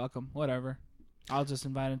know, fuck them, whatever. I'll just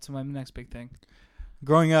invite them to my next big thing.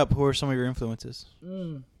 Growing up, who are some of your influences?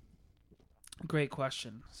 Great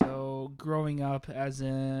question. So growing up, as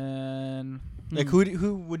in, Like,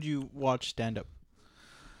 who would you watch stand up?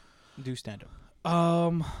 Do stand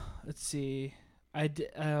up? Let's see. I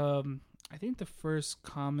think the first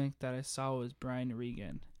comic that I saw was Brian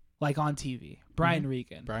Regan, like on TV. Brian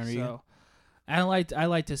Regan. Brian Regan. So I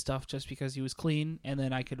liked his stuff just because he was clean, and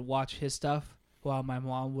then I could watch his stuff while my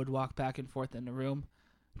mom would walk back and forth in the room,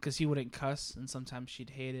 because he wouldn't cuss, and sometimes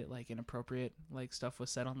she'd hate it, like inappropriate, like stuff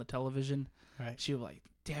was said on the television. Right. She would like,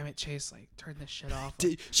 damn it, Chase, like turn this shit off.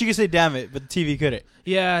 She could say "damn it," but the TV couldn't.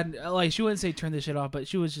 Yeah, and, like she wouldn't say turn this shit off, but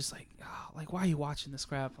she was just like, oh, like, why are you watching this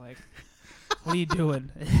crap? Like, what are you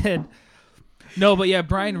doing? And, no, but yeah,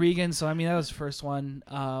 Brian Regan. So I mean, that was the first one.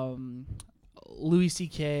 Louis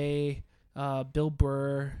C.K., Bill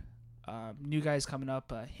Burr, new guys coming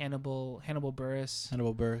up. Hannibal Buress.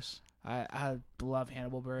 Hannibal Buress. I love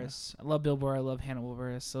Hannibal Buress. I love Bill Burr. I love Hannibal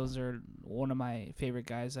Buress. Those are one of my favorite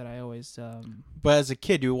guys that I always. But as a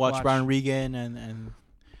kid, you would watch Brian Regan and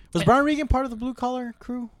was Brian Regan part of the Blue Collar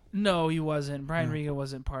Crew? No, he wasn't. Brian Regan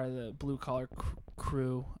wasn't part of the Blue Collar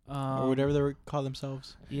Crew. Or whatever they call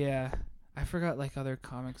themselves. Yeah. I forgot like other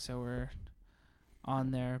comics that were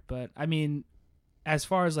on there. But I mean, as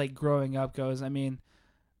far as like growing up goes, I mean,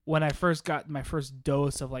 when I first got my first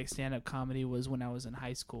dose of like stand-up comedy was when I was in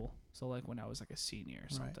high school. So like when I was like a senior or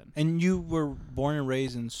something. Right. And you were born and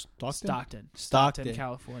raised in Stockton? Stockton,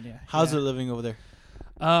 California. How's it living over there?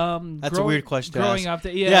 That's a weird question to growing ask.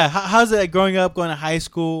 up, yeah. How's it growing up, going to high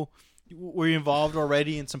school? Were you involved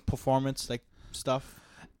already in some performance like stuff?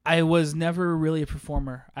 I was never really a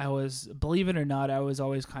performer. I was, believe it or not, I was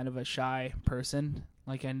always kind of a shy person.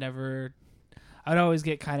 Like I'd always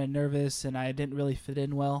get kind of nervous, and I didn't really fit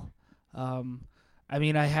in well. I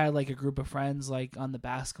mean, I had like a group of friends like on the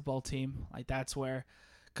basketball team. Like that's where,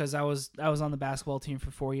 because I was on the basketball team for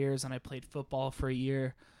 4 years, and I played football for a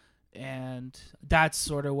year, and that's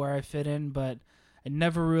sort of where I fit in. But I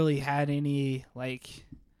never really had any like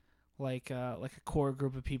a core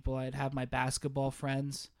group of people. I'd have my basketball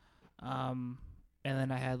friends, and then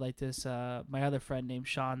I had like this my other friend named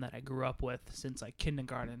Sean that I grew up with since like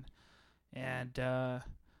kindergarten, and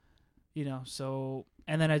you know, so,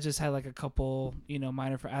 and then I just had like a couple, you know,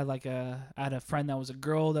 minor. I had a friend that was a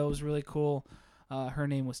girl that was really cool. Her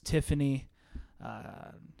name was Tiffany.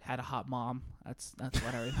 Had a hot mom. That's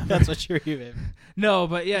what I remember. That's what you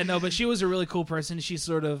remember. But she was a really cool person. She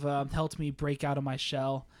sort of helped me break out of my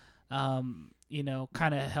shell. You know,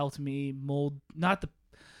 kind of helped me mold, not the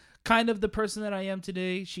kind of the person that I am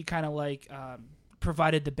today. She kind of like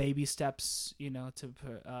provided the baby steps, you know,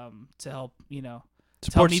 to help, you know,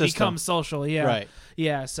 to help me become social. Yeah. Right.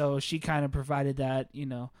 Yeah. So she kind of provided that, you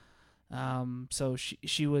know. So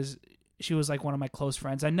she was like one of my close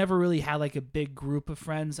friends. I never really had like a big group of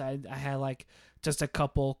friends. I had like just a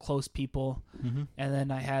couple close people. Mm-hmm. And then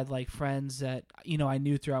I had like friends that, you know, I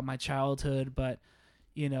knew throughout my childhood, but,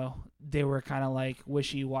 you know, they were kind of like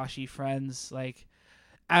wishy-washy friends. Like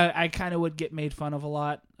I kind of would get made fun of a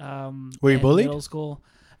lot. Were you bullied?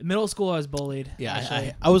 Middle school, I was bullied.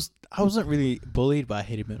 Yeah, I wasn't really bullied, but I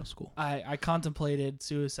hated middle school. I contemplated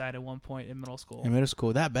suicide at one point in middle school. In middle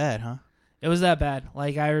school, that bad, huh? It was that bad.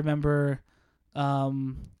 Like I remember,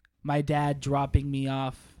 my dad dropping me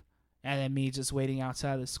off, and then me just waiting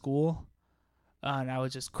outside the school, and I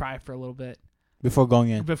would just cry for a little bit before going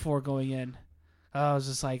in. I was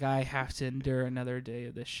just like, I have to endure another day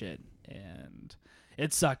of this shit, and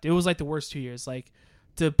it sucked. It was like the worst 2 years. Like,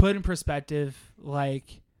 to put in perspective,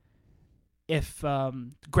 like, if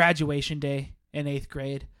graduation day in 8th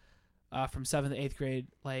grade, from 7th to 8th grade,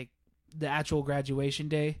 like the actual graduation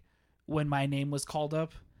day when my name was called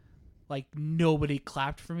up, like nobody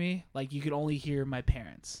clapped for me. Like you could only hear my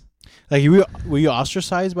parents. Like, were you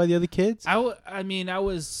ostracized by the other kids? I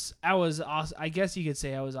guess you could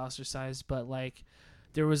say I was ostracized, but like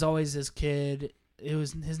there was always this kid.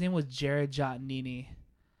 His name was Jared Giannini.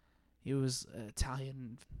 He was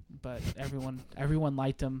Italian, but everyone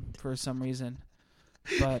liked him for some reason.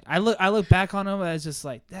 But I look back on him as just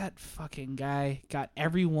like, that fucking guy got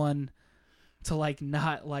everyone to like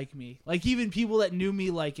not like me. Like even people that knew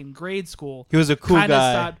me like in grade school. He was a cool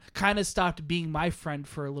guy. Kind of stopped being my friend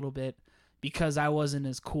for a little bit because I wasn't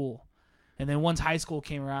as cool. And then once high school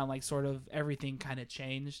came around, like sort of everything kind of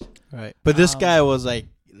changed. Right. But this guy was like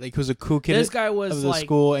he was a cool kid. This guy was of the like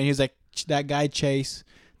school, and he was like, that guy Chase,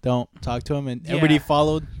 don't talk to him, and everybody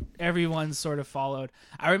followed. Everyone sort of followed.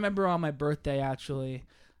 I remember on my birthday actually,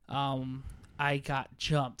 I got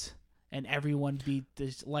jumped. And everyone beat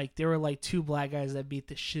this. Like there were like 2 black guys that beat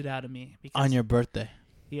the shit out of me On your birthday.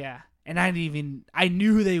 Yeah, and I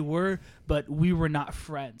knew who they were, but we were not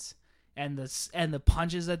friends. And the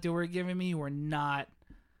punches that they were giving me were not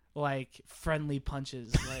like friendly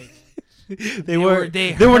punches. Like they were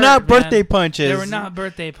not birthday punches. They were not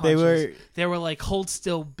birthday punches. They were like, hold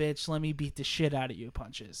still, bitch. Let me beat the shit out of you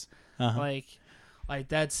punches. Uh-huh. Like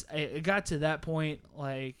that's it got to that point,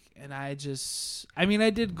 like, and I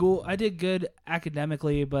did good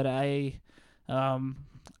academically, but I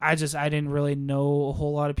didn't really know a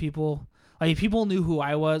whole lot of people. Like people knew who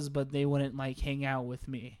I was, but they wouldn't like hang out with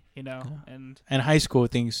me, you know. And high school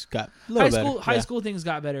things got a little better. High school things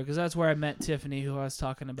got better because that's where I met Tiffany, who I was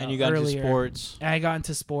talking about earlier. And you got into sports. And I got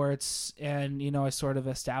into sports, and I sort of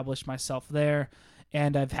established myself there.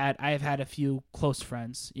 And I've had a few close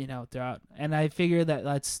friends, throughout. And I figure that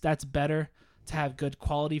that's better to have good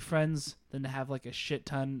quality friends than to have like a shit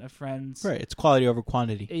ton of friends. Right, it's quality over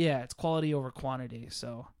quantity. Yeah, it's quality over quantity.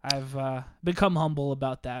 So I've become humble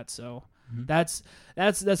about that. So that's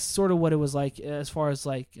sort of what it was like as far as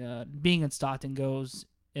like being in Stockton goes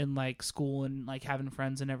in like school and like having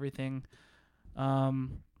friends and everything. I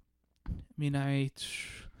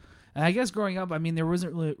guess growing up, there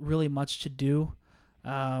wasn't really much to do.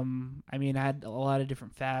 I had a lot of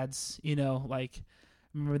different fads, like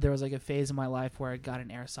I remember there was like a phase in my life where I got an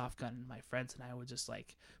airsoft gun and my friends and I would just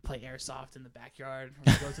like play airsoft in the backyard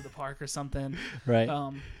or go to the park or something. Right.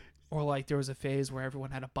 Or like there was a phase where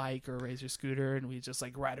everyone had a bike or a Razor scooter and we just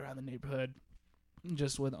like ride around the neighborhood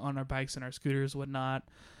just on our bikes and our scooters, whatnot.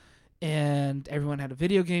 And everyone had a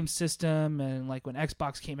video game system, and like when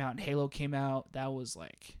Xbox came out and Halo came out, that was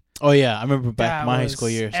like, oh yeah, I remember back my high school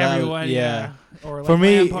years. Everyone, yeah. Or like for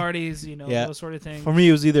me, LAN parties, those sort of things. For me,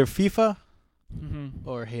 it was either FIFA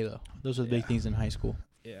or Halo. Those were the big things in high school.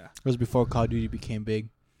 Yeah, it was before Call of Duty became big.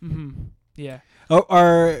 Yeah.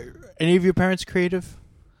 Are any of your parents creative?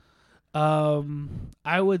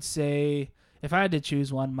 I would say if I had to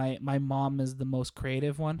choose one, my mom is the most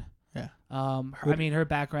creative one. Yeah. Her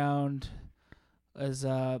background is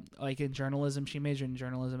like in journalism. She majored in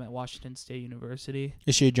journalism at Washington State University.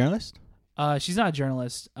 Is she a journalist? She's not a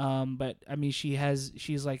journalist. But she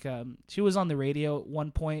was on the radio at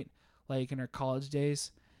one point, like in her college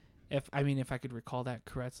days. If I could recall that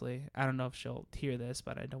correctly. I don't know if she'll hear this,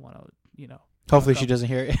 but I don't want to, Hopefully she doesn't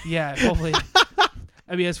hear it. Yeah, hopefully.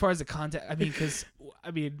 As far as the content, because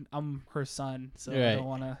I'm her son, so I don't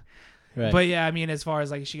want to. Right. But yeah, as far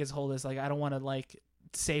as like she gets hold of this, like I don't want to like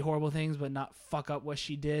say horrible things, but not fuck up what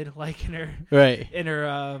she did, like in her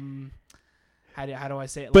how do I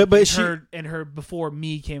say it? Like but in her before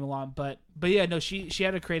me came along, but yeah, no, she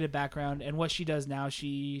had a creative background, and what she does now,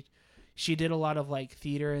 she did a lot of like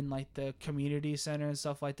theater in like the community center and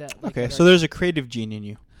stuff like that. Like okay, so there's a creative gene in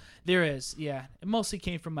you. There is, yeah. It mostly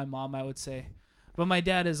came from my mom, I would say, but my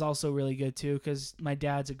dad is also really good too, because my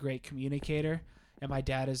dad's a great communicator. And my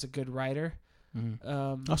dad is a good writer.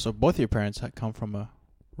 Mm-hmm. Also, both your parents come from a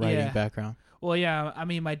writing background. Well, yeah.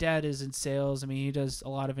 My dad is in sales. He does a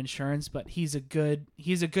lot of insurance, but he's a good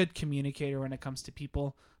communicator when it comes to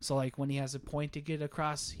people. So, like, when he has a point to get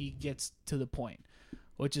across, he gets to the point,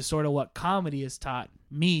 which is sort of what comedy has taught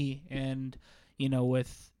me. And,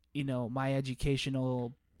 with, my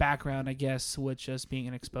educational background, I guess, with just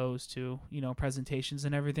being exposed to, presentations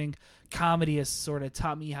and everything, comedy has sort of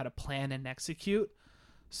taught me how to plan and execute.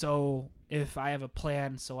 So if I have a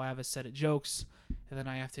plan, so I have a set of jokes, and then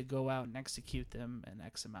I have to go out and execute them in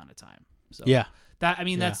X amount of time. So yeah,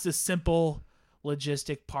 that's the simple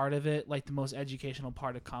logistic part of it. Like the most educational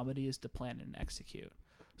part of comedy is to plan and execute.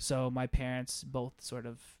 So my parents both sort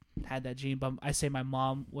of had that gene, but I say my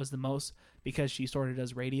mom was the most, because she sort of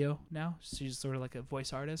does radio now. She's sort of like a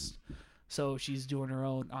voice artist, so she's doing her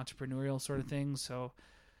own entrepreneurial sort of thing. So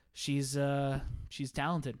she's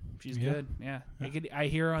talented. She's Yeah. good. Yeah. I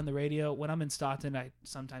hear her on the radio when I'm in Stockton. I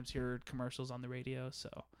sometimes hear her commercials on the radio. So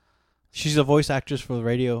She's a voice actress for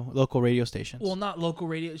the local radio stations. well, not local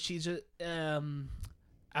radio. She's just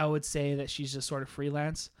I would say that she's just sort of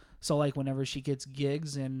freelance. So like whenever she gets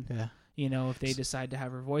gigs and yeah. if they decide to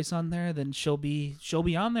have her voice on there, then she'll be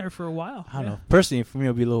on there for a while. I don't know. Personally, for me,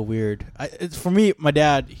 it'll be a little weird. For me, my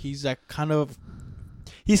dad, he's kind of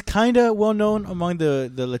well known among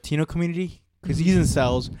the Latino community because he's in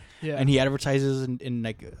sales Yeah. and he advertises in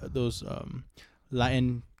like those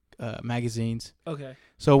Latin magazines. Okay.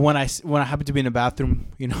 So when I happen to be in the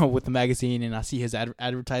bathroom, with the magazine and I see his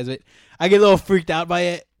advertisement, I get a little freaked out by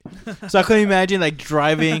it. So I couldn't imagine like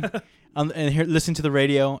driving listening to the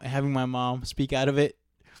radio and having my mom speak out of it.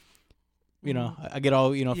 I get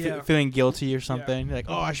all feeling guilty or something. Like,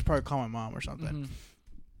 oh, I should probably call my mom or something.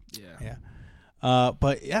 Mm-hmm. Yeah.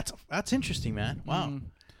 But that's interesting, man. Wow. Mm-hmm.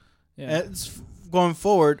 Yeah. It's going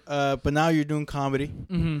forward. But now you're doing comedy.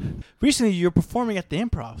 Mm-hmm. Recently, you're performing at the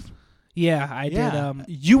Improv. Yeah, I did.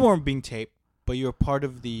 You weren't being taped, but you were part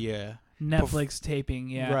of the Netflix taping.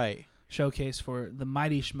 Yeah. Right. Showcase for the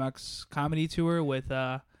Mighty Schmucks comedy tour with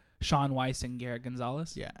Sean Weiss and Garrett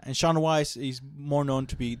Gonzalez. Yeah, and Sean Weiss is more known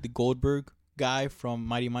to be the Goldberg guy from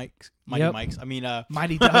Mighty Mike's. Mighty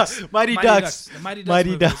Ducks. The Mighty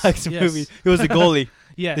Ducks Yes. movie. He was the goalie.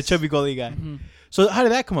 Yes. The chubby goalie guy. Mm-hmm. So how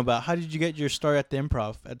did that come about? How did you get your start at the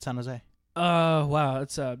Improv at San Jose? Wow,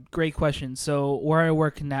 that's a great question. So where I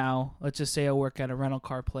work now, let's just say I work at a rental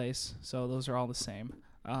car place. So those are all the same.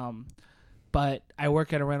 But I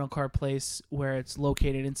work at a rental car place where it's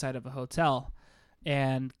located inside of a hotel.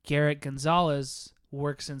 And Garrett Gonzalez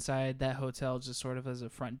works inside that hotel just sort of as a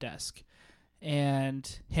front desk.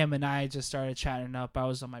 And him and I just started chatting up. I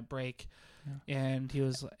was on my break. Yeah.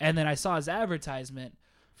 And then I saw his advertisement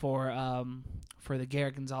for the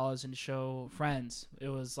Garrett Gonzalez and Show Friends. It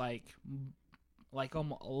was like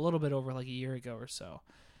almost a little bit over like a year ago or so.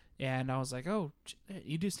 And I was like, oh,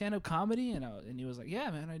 you do stand-up comedy? And he was like,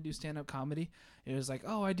 yeah, man, I do stand-up comedy. And it was like,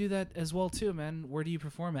 oh, I do that as well, too, man. Where do you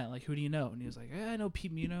perform at? Like, who do you know? And he was like, yeah, I know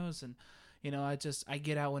Pete Munoz. And, I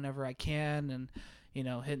get out whenever I can and,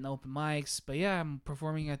 hitting open mics. But, yeah, I'm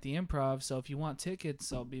performing at the Improv. So if you want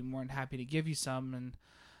tickets, I'll be more than happy to give you some.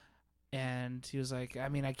 And he was like, I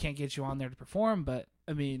mean, I can't get you on there to perform, but,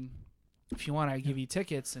 I mean, if you want, I give you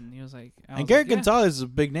tickets. And he was like, and Garrett Gonzalez is a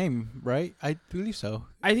big name, right? I believe so.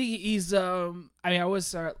 I think he's I would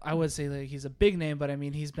say like he's a big name, but I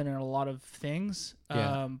mean he's been in a lot of things.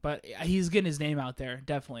 Yeah. But he's getting his name out there,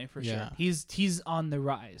 definitely for sure. He's on the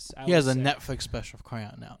rise. He has a Netflix special crying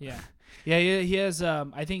out now. Yeah. Yeah, he has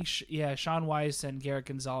I think Sean Weiss and Garrett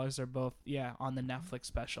Gonzalez are both on the Netflix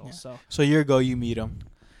special. Yeah. So a year ago you meet him.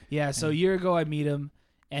 Yeah, so a year ago I meet him.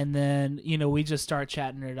 And then, we just start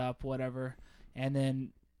chatting it up, whatever. And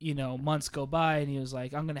then, months go by and he was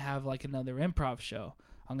like, I'm going to have like another improv show.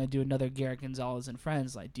 I'm going to do another Garrett Gonzalez and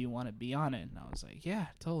Friends. Like, do you want to be on it? And I was like, yeah,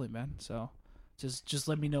 totally, man. So just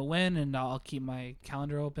let me know when and I'll keep my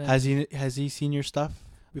calendar open. Has he seen your stuff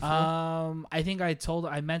before? I think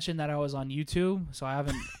I mentioned that I was on YouTube. So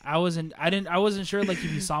I wasn't sure like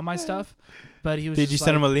if you saw my stuff, but he was Did you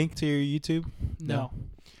send him a link to your YouTube? No.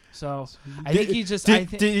 So I think he just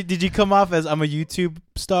did you come off as I'm a YouTube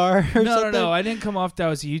star or something? No, I didn't come off that I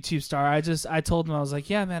was a YouTube star. I told him I was like,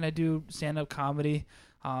 yeah, man, I do stand up comedy,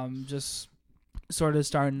 just sort of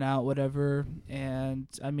starting out, whatever. And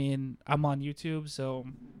I mean, I'm on YouTube, so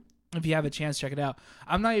if you have a chance, check it out.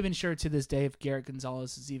 I'm not even sure to this day if Garrett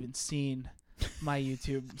Gonzalez has even seen my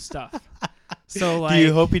YouTube stuff. So like, do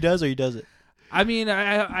you hope he does or he doesn't? I mean,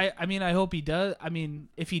 I hope he does. I mean,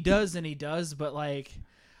 if he does, then he does. But like,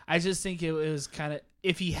 I just think it was kind of,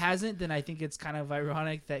 if he hasn't, then I think it's kind of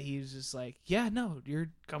ironic that he's just like, yeah, no, you're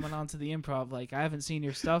coming on to the Improv. Like, I haven't seen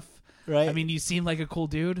your stuff. Right. I mean, you seem like a cool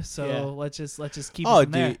dude, so yeah. let's just keep. Oh, it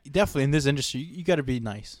from there. dude, definitely in this industry, you got to be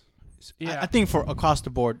nice. Yeah. I think for across the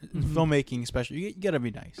board, filmmaking especially, you got to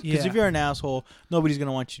be nice. Because if you're an asshole, nobody's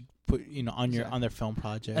gonna want you to put on their film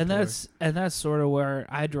project. And that's sort of where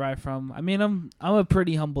I derive from. I mean, I'm a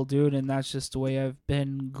pretty humble dude, and that's just the way I've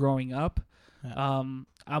been growing up. Yeah.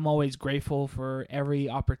 I'm always grateful for every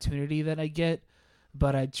opportunity that I get,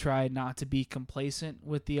 but I try not to be complacent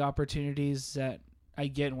with the opportunities that I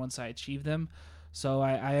get once I achieve them. So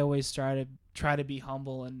I always try to be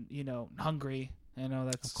humble and, hungry. I know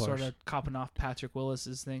that's sort of copping off Patrick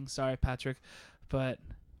Willis's thing. Sorry, Patrick. But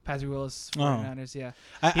Patrick Willis, 49ers, yeah.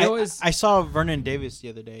 I saw Vernon Davis the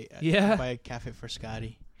other day by a Cafe for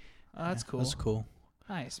Scotty. Oh, that's cool. That's cool.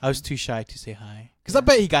 Nice. I was too shy to say hi because I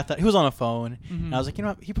bet he got that. He was on a phone, Mhm. and I was like, you know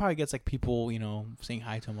what? He probably gets like people, saying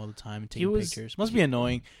hi to him all the time and taking was- pictures. Must be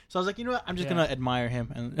annoying. So I was like, you know what? I'm just Yeah. gonna admire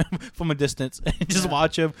him and from a distance and just Yeah.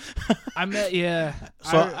 watch him. I met. Yeah.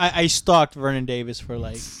 So I stalked Vernon Davis for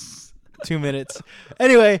like 2 minutes.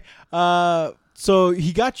 Anyway, so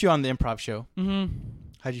he got you on the improv show. Mm-hmm.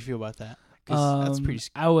 How'd you feel about that? 'Cause that's pretty.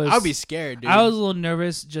 I'd be scared, dude. I was a little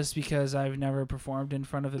nervous just because I've never performed in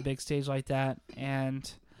front of a big stage like that,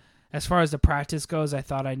 and as far as the practice goes, I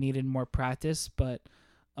thought I needed more practice. But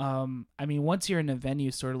I mean, once you're in a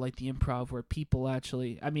venue, sort of like the improv, where people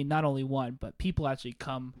actually, I mean, not only one, but people actually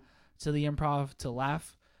come to the improv to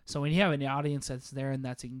laugh. So when you have an audience that's there and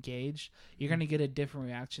that's engaged, you're gonna get a different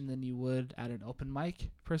reaction than you would at an open mic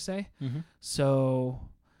per se. Mhm. So,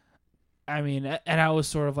 I mean, and I was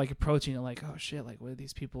sort of like approaching it like, oh shit, like what do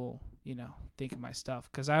these people, think of my stuff?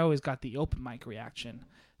 Because I always got the open mic reaction,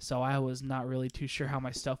 so I was not really too sure how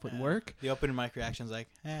my stuff would work. The open mic reaction's like,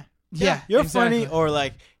 Yeah, you're exactly. funny, or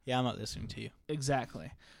like, yeah, I'm not listening to you.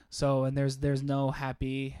 Exactly. So, and there's no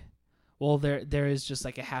happy. Well, there is just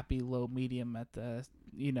like a happy low medium at the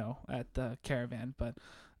at the Caravan, but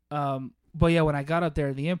yeah, when I got up there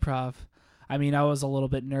in the improv, I mean, I was a little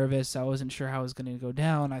bit nervous. I wasn't sure how it was going to go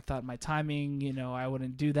down. I thought my timing, I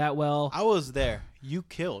wouldn't do that well. I was there. You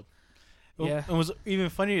killed. Yeah. And what's even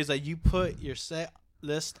funnier is that you put your set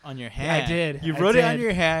list on your hand. I did. You I wrote it on did.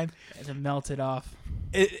 your hand. To melt it off.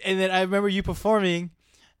 And then I remember you performing,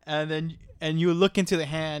 and you look into the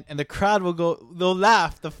hand, and the crowd they'll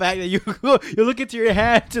laugh the fact that you look into your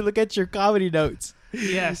hand to look at your comedy notes.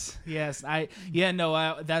 Yes. That's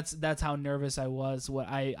how nervous I was.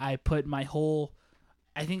 I put my whole,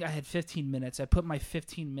 I think I had 15 minutes. I put my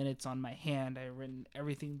 15 minutes on my hand. I written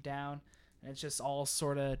everything down, and it's just all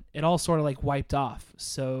sort of like wiped off.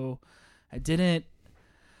 So I didn't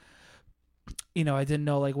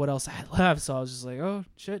know like what else I had left. So I was just like, oh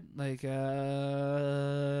shit, like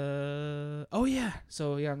oh yeah.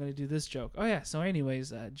 So yeah, I'm gonna do this joke. Oh yeah. So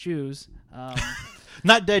anyways, Jews.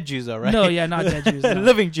 Not dead Jews, though, right? No, yeah, not dead Jews. No.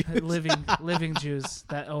 Living Jews. living Jews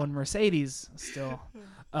that own Mercedes still.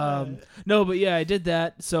 No, but yeah, I did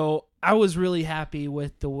that. So I was really happy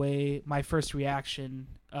with the way my first reaction.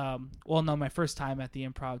 My first time at the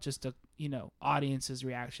improv, just the audience's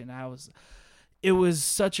reaction. It was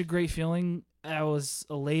such a great feeling. I was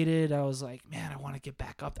elated. I was like, man, I want to get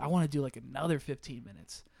back up. I want to do like another 15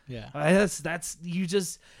 minutes. Yeah. That's you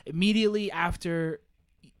just immediately after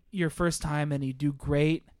your first time and you do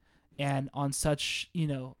great and on such,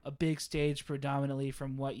 a big stage predominantly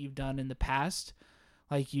from what you've done in the past,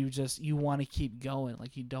 like you want to keep going,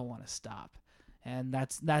 like you don't want to stop. And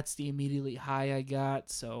that's the immediately high I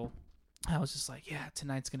got. So I was just like, yeah,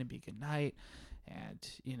 tonight's going to be a good night. And,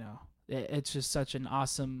 it's just such an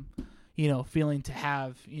awesome, feeling to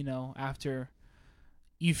have, after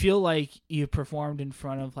you feel like you performed in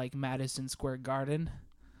front of like Madison Square Garden,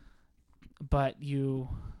 but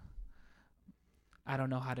I don't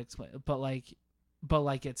know how to explain it, but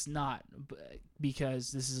like it's not,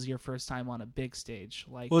 because this is your first time on a big stage.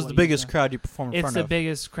 Like, what was the biggest crowd you performed in front of? It's the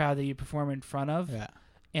biggest crowd that you perform in front of. Yeah.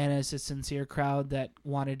 And it's a sincere crowd that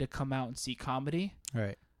wanted to come out and see comedy.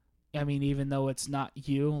 Right. I mean, even though it's not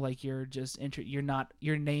you, like you're just your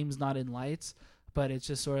name's not in lights, but it's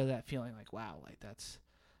just sort of that feeling like, wow, like that's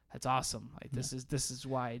awesome. Like this is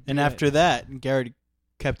why I do And after that, Garrett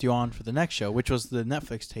kept you on for the next show, which was the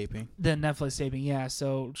Netflix taping. The Netflix taping, yeah.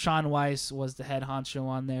 So Sean Weiss was the head honcho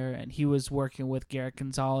on there, and he was working with Garrett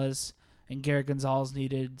Gonzalez, and Garrett Gonzalez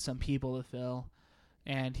needed some people to fill,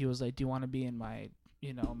 and he was like, "Do you want to be in my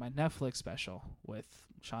Netflix special with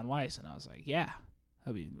Sean Weiss?" And I was like, "Yeah,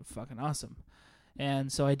 that'd be fucking awesome."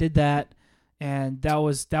 And so I did that, and that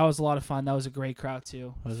was a lot of fun. That was a great crowd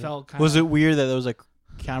too. Was it weird that there was like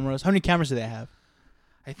cameras? How many cameras did they have?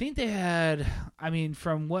 I think they had, I mean,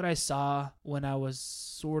 from what I saw when I was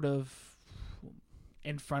sort of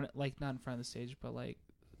in front, like not in front of the stage, but like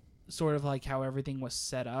sort of like how everything was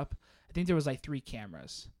set up, I think there was like 3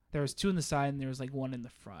 cameras. There was 2 on the side and there was like 1 in the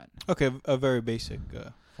front. Okay, a very basic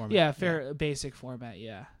format. Yeah, basic format,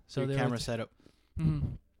 yeah. So the camera setup. Mm-hmm.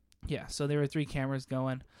 Yeah, so there were 3 cameras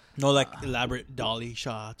going. No like elaborate dolly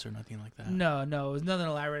shots or nothing like that? No, it was nothing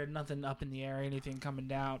elaborate, nothing up in the air, anything coming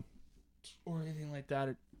down. Or anything like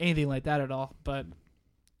that at all, but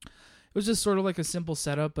it was just sort of like a simple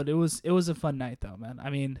setup. But it was a fun night though, man.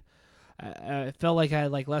 I mean, I felt like I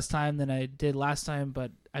had like less time than I did last time,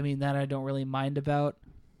 but I mean that I don't really mind about.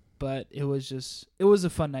 But it was a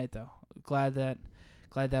fun night though. Glad that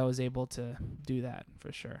I was able to do that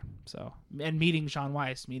for sure. So, and meeting Sean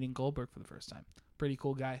Weiss, meeting Goldberg for the first time, pretty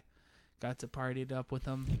cool guy. Got to party it up with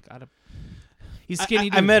him. He's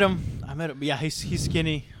skinny. I met him. Yeah, he's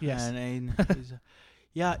skinny. Yes. And he's,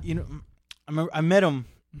 yeah, you know, I remember I met him.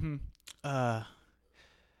 Mm-hmm.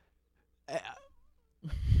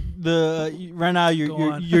 Right now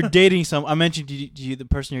Go on. you're dating some. I mentioned to you the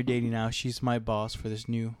person you're dating now. She's my boss for this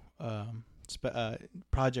new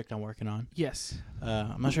project I'm working on. Yes.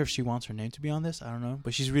 I'm not sure if she wants her name to be on this. I don't know,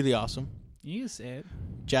 but she's really awesome. You can say it.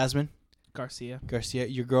 Jasmine Garcia.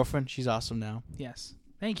 your girlfriend. She's awesome now. Yes.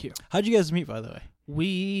 Thank you. How'd you guys meet, by the way?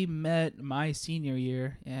 We met my senior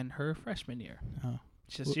year and her freshman year. Oh.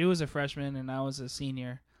 She was a freshman and I was a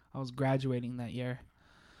senior. I was graduating that year.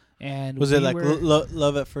 And was it like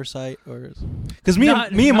love at first sight, or because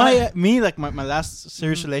my last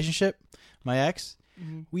serious relationship, my ex,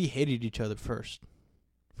 we hated each other first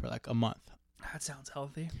for like a month. That sounds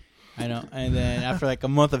healthy. I know, and then after like a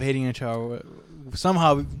month of hating each other,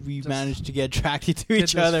 somehow we managed to get attracted to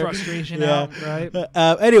each other. Frustration out, right?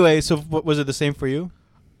 Anyway, so was it the same for you?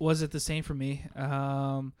 Was it the same for me?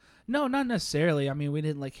 No, not necessarily. I mean, we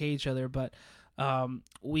didn't like hate each other, but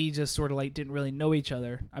we just sort of like didn't really know each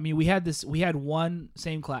other. I mean, we had one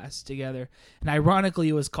same class together, and ironically,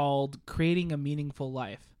 it was called Creating a Meaningful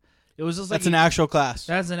Life. It was just like that's an actual class.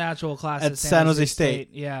 That's an actual class at San Jose State.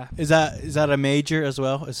 Yeah. Is that a major as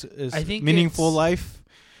well? Is I think Meaningful Life?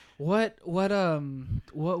 What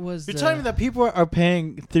was? You're telling me that people are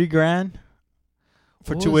paying $3,000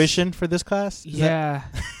 for tuition for this class? Yeah.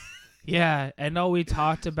 Yeah, and all we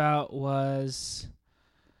talked about was.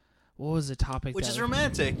 What was the topic? Which is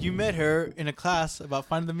romantic. You met her in a class about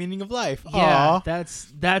finding the meaning of life. Yeah,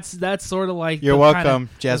 aww. that's sort of like. You're welcome,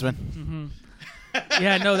 Jasmine. Mm-hmm.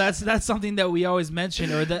 Yeah, no, that's something that we always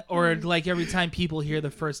mention, or like every time people hear the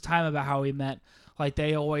first time about how we met, like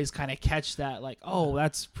they always kind of catch that, like, oh,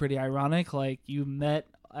 that's pretty ironic. Like you met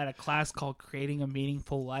at a class called Creating a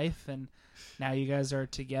Meaningful Life, and now you guys are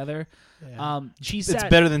together. Yeah. It's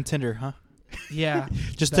better than Tinder, huh? Yeah.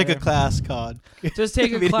 Just take a class called. Just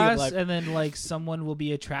take a class, and then like someone will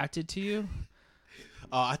be attracted to you.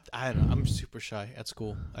 Oh, I don't know. I'm super shy at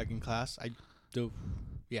school. Like in class, I do.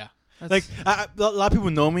 Yeah. Like a lot of people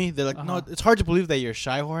know me. They're like, no, it's hard to believe that you're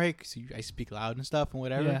shy, Jorge, because I speak loud and stuff and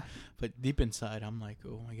whatever. Yeah. But deep inside, I'm like,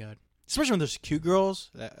 oh my god. Especially when there's cute girls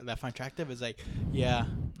that I find attractive. It's like, yeah.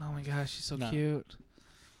 Oh my gosh, she's so cute.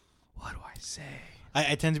 What do I say?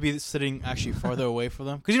 I tend to be sitting actually farther away from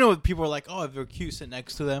them. Because, you know, people are like, oh, if they're cute, sit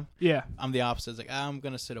next to them. Yeah. I'm the opposite. It's like, I'm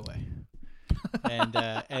going to sit away. And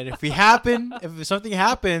if something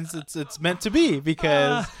happens, it's meant to be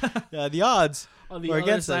because the odds on the are other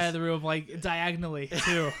against side us. of the room, like diagonally,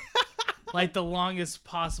 too. Like the longest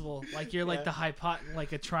possible. Like you're like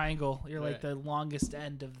like a triangle. You're like the longest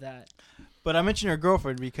end of that. But I mentioned her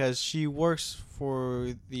girlfriend because she works for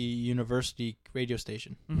the university radio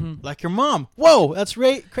station. Mm-hmm. Like your mom. Whoa, that's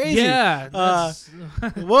crazy. Yeah.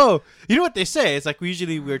 Whoa. You know what they say? It's like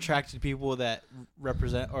we're attracted to people that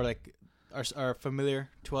represent or like are familiar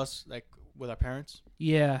to us, like with our parents.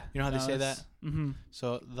 Yeah. You know how they say that? Mm-hmm.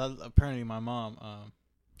 So apparently my mom,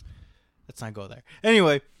 let's not go there.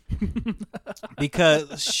 Anyway,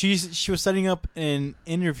 because she was setting up an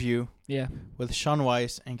interview with Sean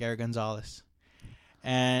Weiss and Gary Gonzalez.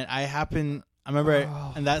 And I remember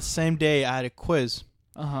on that same day I had a quiz.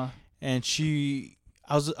 Uh-huh. And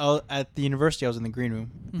I was at the university, I was in the green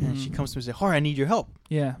room, and she comes to me and says, Jorge, I need your help.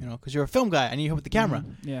 Yeah. You know, because you're a film guy. I need help with the camera.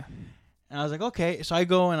 Yeah. And I was like, okay. So I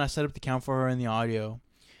go and I set up the camera for her and the audio.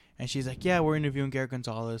 And she's like, yeah, we're interviewing Gary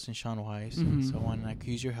Gonzalez and Sean Weiss and so on, and I could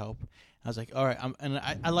use your help. I was like, all right.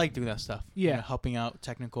 I like doing that stuff. Yeah. You know, helping out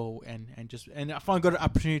technical and I found a good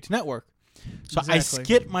opportunity to network. So I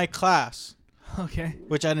skipped my class. Okay.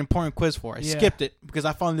 Which I had an important quiz for. I skipped it because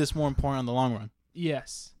I found this more important in the long run.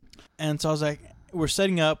 Yes. And so I was like, we're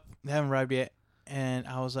setting up. They haven't arrived yet. And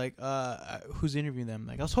I was like, who's interviewing them?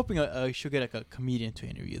 Like, I was hoping she'll get like a comedian to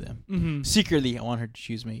interview them. Mm-hmm. Secretly, I want her to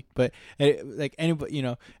choose me. But like anybody, you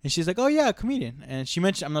know. And she's like, oh yeah, a comedian. And she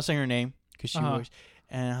mentioned, I'm not saying her name because she was.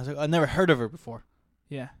 And I was like, I've never heard of her before.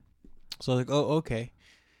 Yeah. So I was like, oh, okay.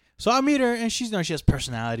 So I meet her, and she has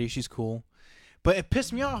personality. She's cool. But it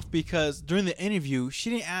pissed me off because during the interview, she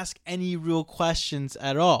didn't ask any real questions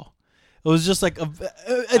at all. It was just like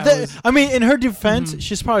I mean, in her defense,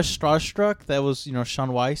 she's probably starstruck. That was, you know,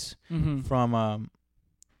 Sean Weiss from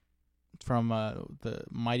the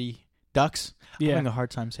Mighty Ducks. Yeah. I'm having a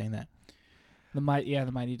hard time saying that. The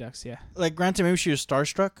Mighty Ducks. Yeah. Like, granted, maybe she was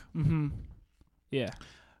starstruck. Mm-hmm. Yeah.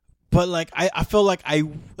 But like I feel like it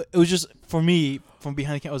was just, for me, from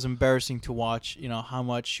behind the camera, it was embarrassing to watch, you know, how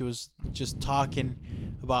much she was just talking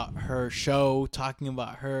about her show, talking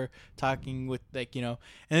with, like, you know,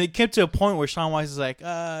 and it came to a point where Sean Weiss is like,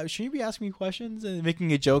 should you be asking me questions and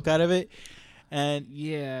making a joke out of it? And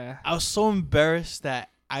Yeah. I was so embarrassed that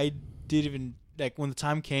I didn't even, like, when the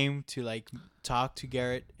time came to, like, talk to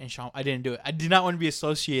Garrett and Sean, I didn't do it. I did not want to be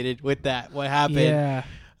associated with that, what happened. Yeah.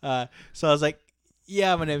 So I was like,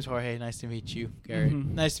 yeah, my name's Jorge. Nice to meet you, Garrett.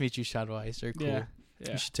 Mhm. Nice to meet you, Sean Weiss. They're cool. Yeah.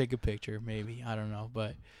 Yeah. We should take a picture, maybe. I don't know.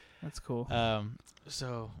 But, That's cool.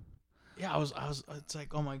 so, yeah, I was, it's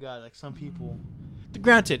like, oh my God, like, some people,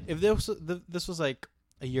 granted, if this was like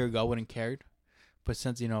a year ago, I wouldn't cared. But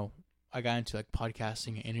since, I got into like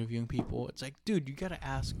podcasting and interviewing people, it's like, dude, you gotta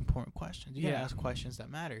ask important questions. You gotta ask questions that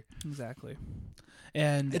matter. Exactly.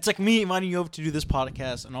 And it's like me inviting you over to do this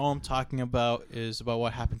podcast, and all I'm talking about is about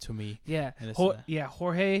what happened to me. yeah, And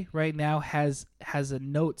Jorge right now has a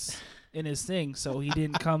notes in his thing, so he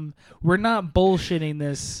didn't come. We're not bullshitting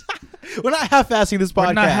this. We're not half-assing this podcast.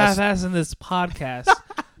 We're not half-assing this podcast.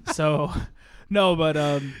 So, no, but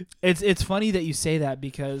it's funny that you say that,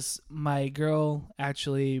 because my girl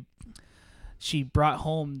actually, she brought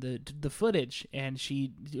home the footage, and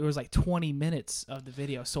it was like 20 minutes of the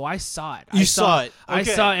video. So I saw it. You saw it. Okay. I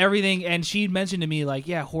saw everything, and she mentioned to me, like,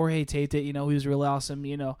 yeah, Jorge taped it. He was really awesome,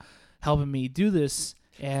 helping me do this.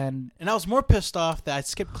 And I was more pissed off that I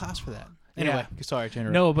skipped class for that. Anyway, sorry to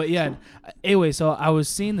interrupt. No, but yeah. Anyway, so I was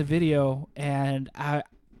seeing the video, and I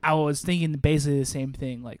was thinking basically the same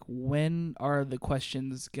thing. Like, when are the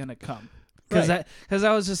questions gonna come? Because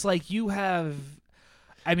I was just like, you have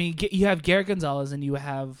Garrett Gonzalez and you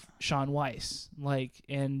have Sean Weiss, like,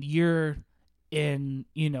 and you're in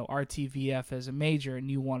RTVF as a major, and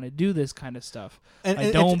you want to do this kind of stuff. And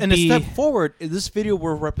a step forward, this video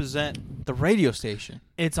will represent the radio station.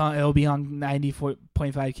 It'll be on 94.5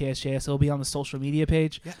 KSJS. It'll be on the social media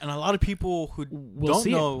page. Yeah, and a lot of people who don't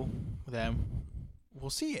know them will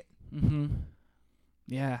see it. Mm-hmm.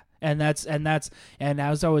 Yeah, and as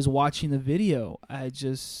I was watching the video, I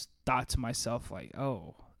just thought to myself, like,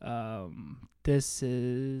 oh, this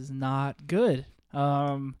is not good.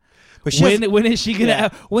 But when is she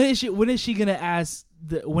gonna ask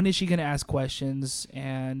questions,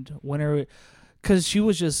 and because she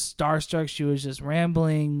was just starstruck, she was just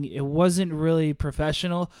rambling. It wasn't really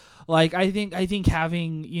professional. Like, I think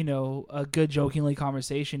having a good jokingly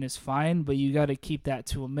conversation is fine, but you got to keep that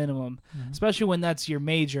to a minimum, especially when that's your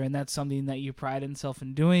major and that's something that you pride yourself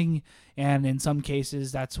in doing, and in some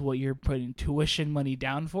cases that's what you're putting tuition money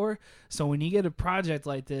down for. So when you get a project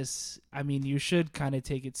like this, I mean, you should kind of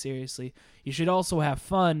take it seriously. You should also have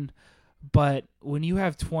fun, but when you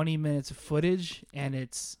have 20 minutes of footage and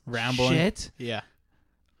it's rambling shit, yeah,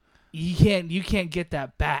 you can't get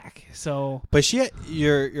that back. So, but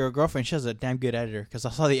your girlfriend, she has a damn good editor, because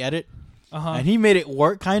I saw the edit, and he made it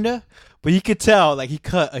work kinda, but you could tell, like, he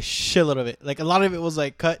cut a shitload of it. Like, a lot of it was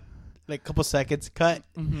like cut, like a couple seconds cut.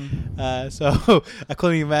 So I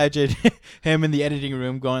couldn't imagine him in the editing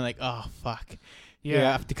room going like, oh fuck. Yeah,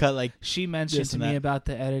 I have to cut, like, she mentioned to me about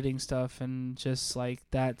the editing stuff, and just like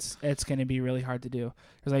it's going to be really hard to do,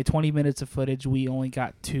 because like 20 minutes of footage, we only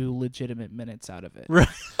got 2 legitimate minutes out of it. Right.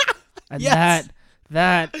 And yes.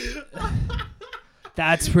 that's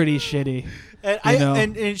pretty shitty.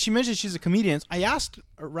 And and she mentioned she's a comedian. I asked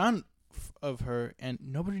around of her, and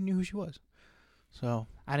nobody knew who she was. So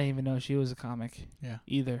I didn't even know she was a comic. Yeah.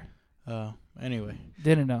 Either. Anyway.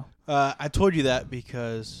 Didn't know. I told you that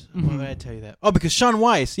because why did I tell you that? Oh, because Sean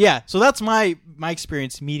Weiss. Yeah. So that's my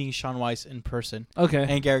experience meeting Sean Weiss in person. Okay.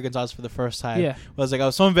 And Garrett Gonzalez for the first time. Yeah. I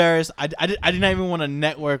was so embarrassed. I didn't even want to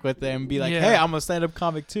network with them and be like, hey, I'm a stand-up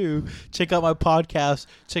comic too. Check out my podcast.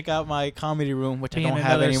 Check out my comedy room, which I don't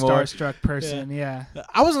have anymore. Starstruck person. Yeah.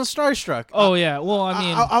 I wasn't starstruck. Oh yeah. Well, I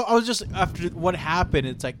mean, I was just, after what happened,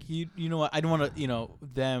 it's like you know what? I don't want to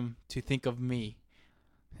them to think of me.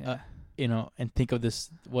 Yeah. And think of this,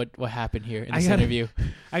 what happened here in this interview.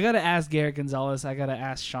 I gotta ask Garrett Gonzalez. I gotta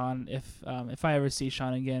ask Sean if I ever see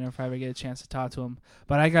Sean again, or if I ever get a chance to talk to him.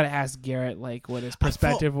 But I gotta ask Garrett, like, what his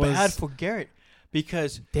perspective was. I felt bad for Garrett,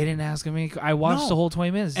 because they didn't ask him. I watched the whole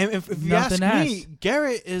 20 minutes. And if you ask me,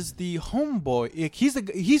 Garrett is the homeboy.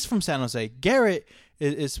 He's from San Jose. Garrett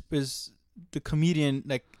is the comedian.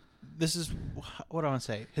 Like, this is what I want to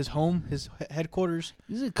say. His home, his headquarters.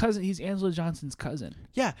 He's a cousin. He's Angela Johnson's cousin.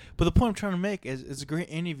 Yeah, but the point I'm trying to make is it's a great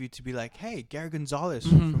interview to be like, hey, Garrett Gonzalez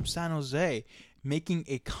from San Jose making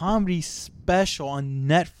a comedy special on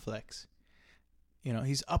Netflix.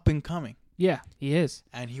 He's up and coming. Yeah, he is.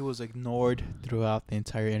 And he was ignored throughout the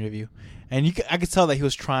entire interview. And I could tell that he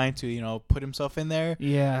was trying to, put himself in there.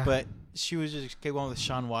 Yeah. But she was just kept going with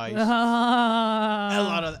Sean Weiss. A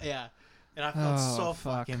lot of, yeah. And I felt so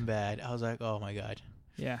fucking bad. I was like, oh my God.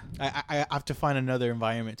 Yeah. I have to find another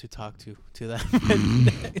environment to talk to them.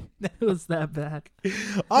 It was that bad.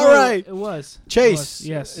 All No, right, It was. Chase. It was,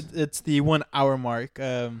 yes. It's the 1 hour mark.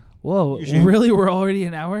 Whoa. usually- Really? We're already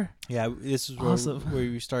an hour? Yeah, this is Awesome. where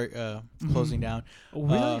we start closing down.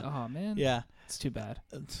 Really? Oh, man. Yeah. It's too bad.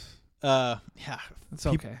 Yeah. It's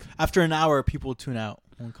Peop- okay. After an hour, people tune out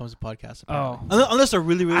when it comes to podcasts. Oh. apparently. Unless they're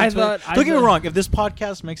really, really. I into it. thought- Don't get me wrong. If this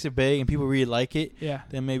podcast makes it big and people really like it, Yeah.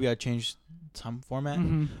 then maybe I change some format.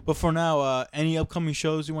 Mhm. But for now, any upcoming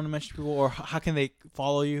shows you want to mention to people, or how can they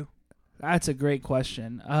follow you? That's a great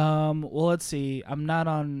question. Well, let's see. I'm not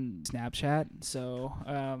on Snapchat, so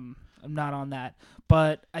I'm not on that.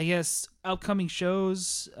 But I guess upcoming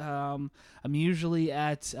shows, I'm usually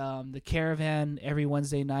at the Caravan every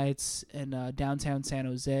Wednesday nights in downtown San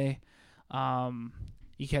Jose.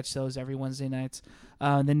 You catch those every Wednesday nights.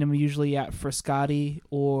 Then I'm usually at Frascati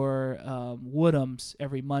or Woodham's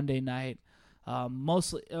every Monday night.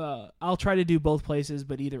 Mostly, I'll try to do both places,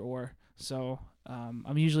 but either or. So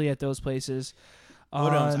I'm usually at those places.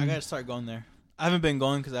 Woodham's, I gotta start going there. I haven't been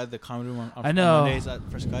going because I have the comedy one on I know. Mondays at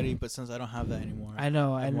Frascati, but since I don't have that anymore, I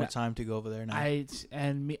know. I have And more time to go over there now.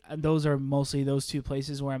 those are mostly those two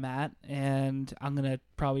places where I'm at, and I'm gonna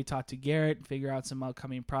probably talk to Garrett, figure out some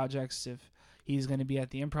upcoming projects if he's gonna be at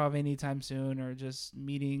the Improv anytime soon, or just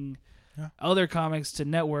meeting other comics to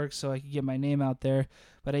network so I can get my name out there.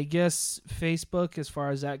 But I guess Facebook, as far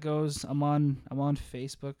as that goes, I'm on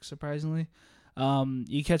Facebook surprisingly.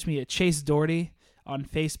 You catch me at Chase Doherty on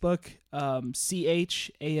Facebook,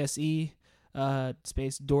 CHASE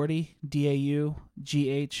space Doherty, DAUGHERTY,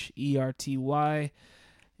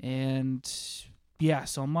 and yeah,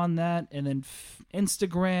 so I'm on that. And then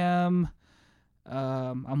Instagram,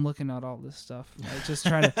 I'm looking at all this stuff, like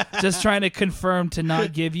just trying to confirm to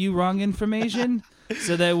not give you wrong information,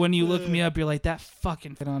 so that when you look me up, you're like, that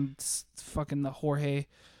fucking on fucking the Jorge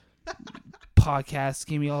podcast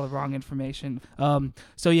gave me all the wrong information.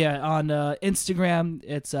 So yeah, on Instagram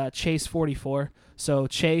it's Chase44, so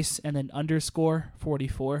Chase and then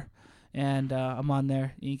 _44, and I'm on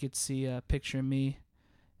there. You could see a picture of me,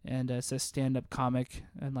 and it says stand-up comic,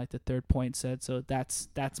 and like the third point said, so that's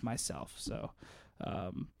myself. So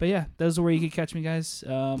but yeah, those are where you can catch me, guys.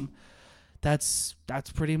 That's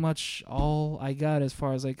pretty much all I got as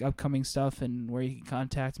far as like upcoming stuff and where you can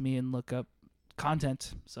contact me and look up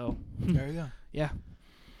content. So There you go. Yeah.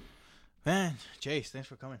 Man, Chase, thanks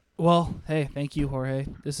for coming. Well, hey, thank you, Jorge.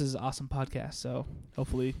 This is an awesome podcast. So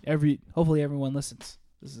hopefully everyone listens.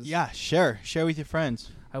 Share with your friends.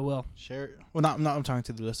 I will. Share. Well, I'm talking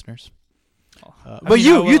to the listeners. I But mean,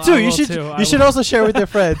 you too. I You will should too. you should also share with your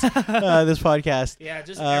friends this podcast. Yeah,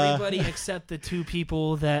 just everybody except the two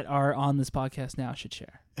people that are on this podcast now should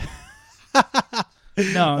share.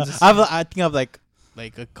 No, just, I think I have like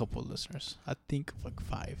a couple of listeners. I think like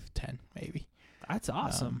 5, 10 maybe. that's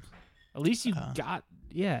awesome. At least you got.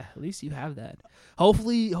 Yeah, at least you have that.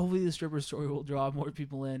 Hopefully the stripper story will draw more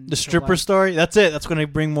people in. The stripper story. That's it. That's going to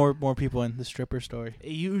bring more people in. The stripper story.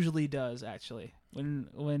 It usually does, actually.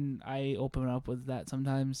 When I open up with that,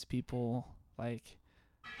 sometimes people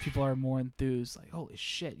are more enthused. Like, holy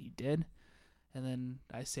shit, you did? And then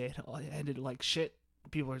I say it ended like shit.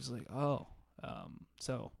 People are just like, oh.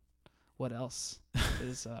 So, what else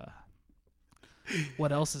is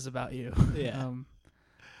about you? Yeah.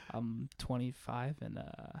 I'm 25 and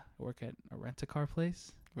work at a rent-a-car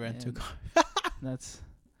place. Rent-a-car. That's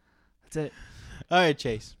it. All right,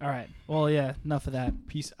 Chase. All right. Well, yeah. Enough of that.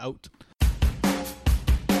 Peace out.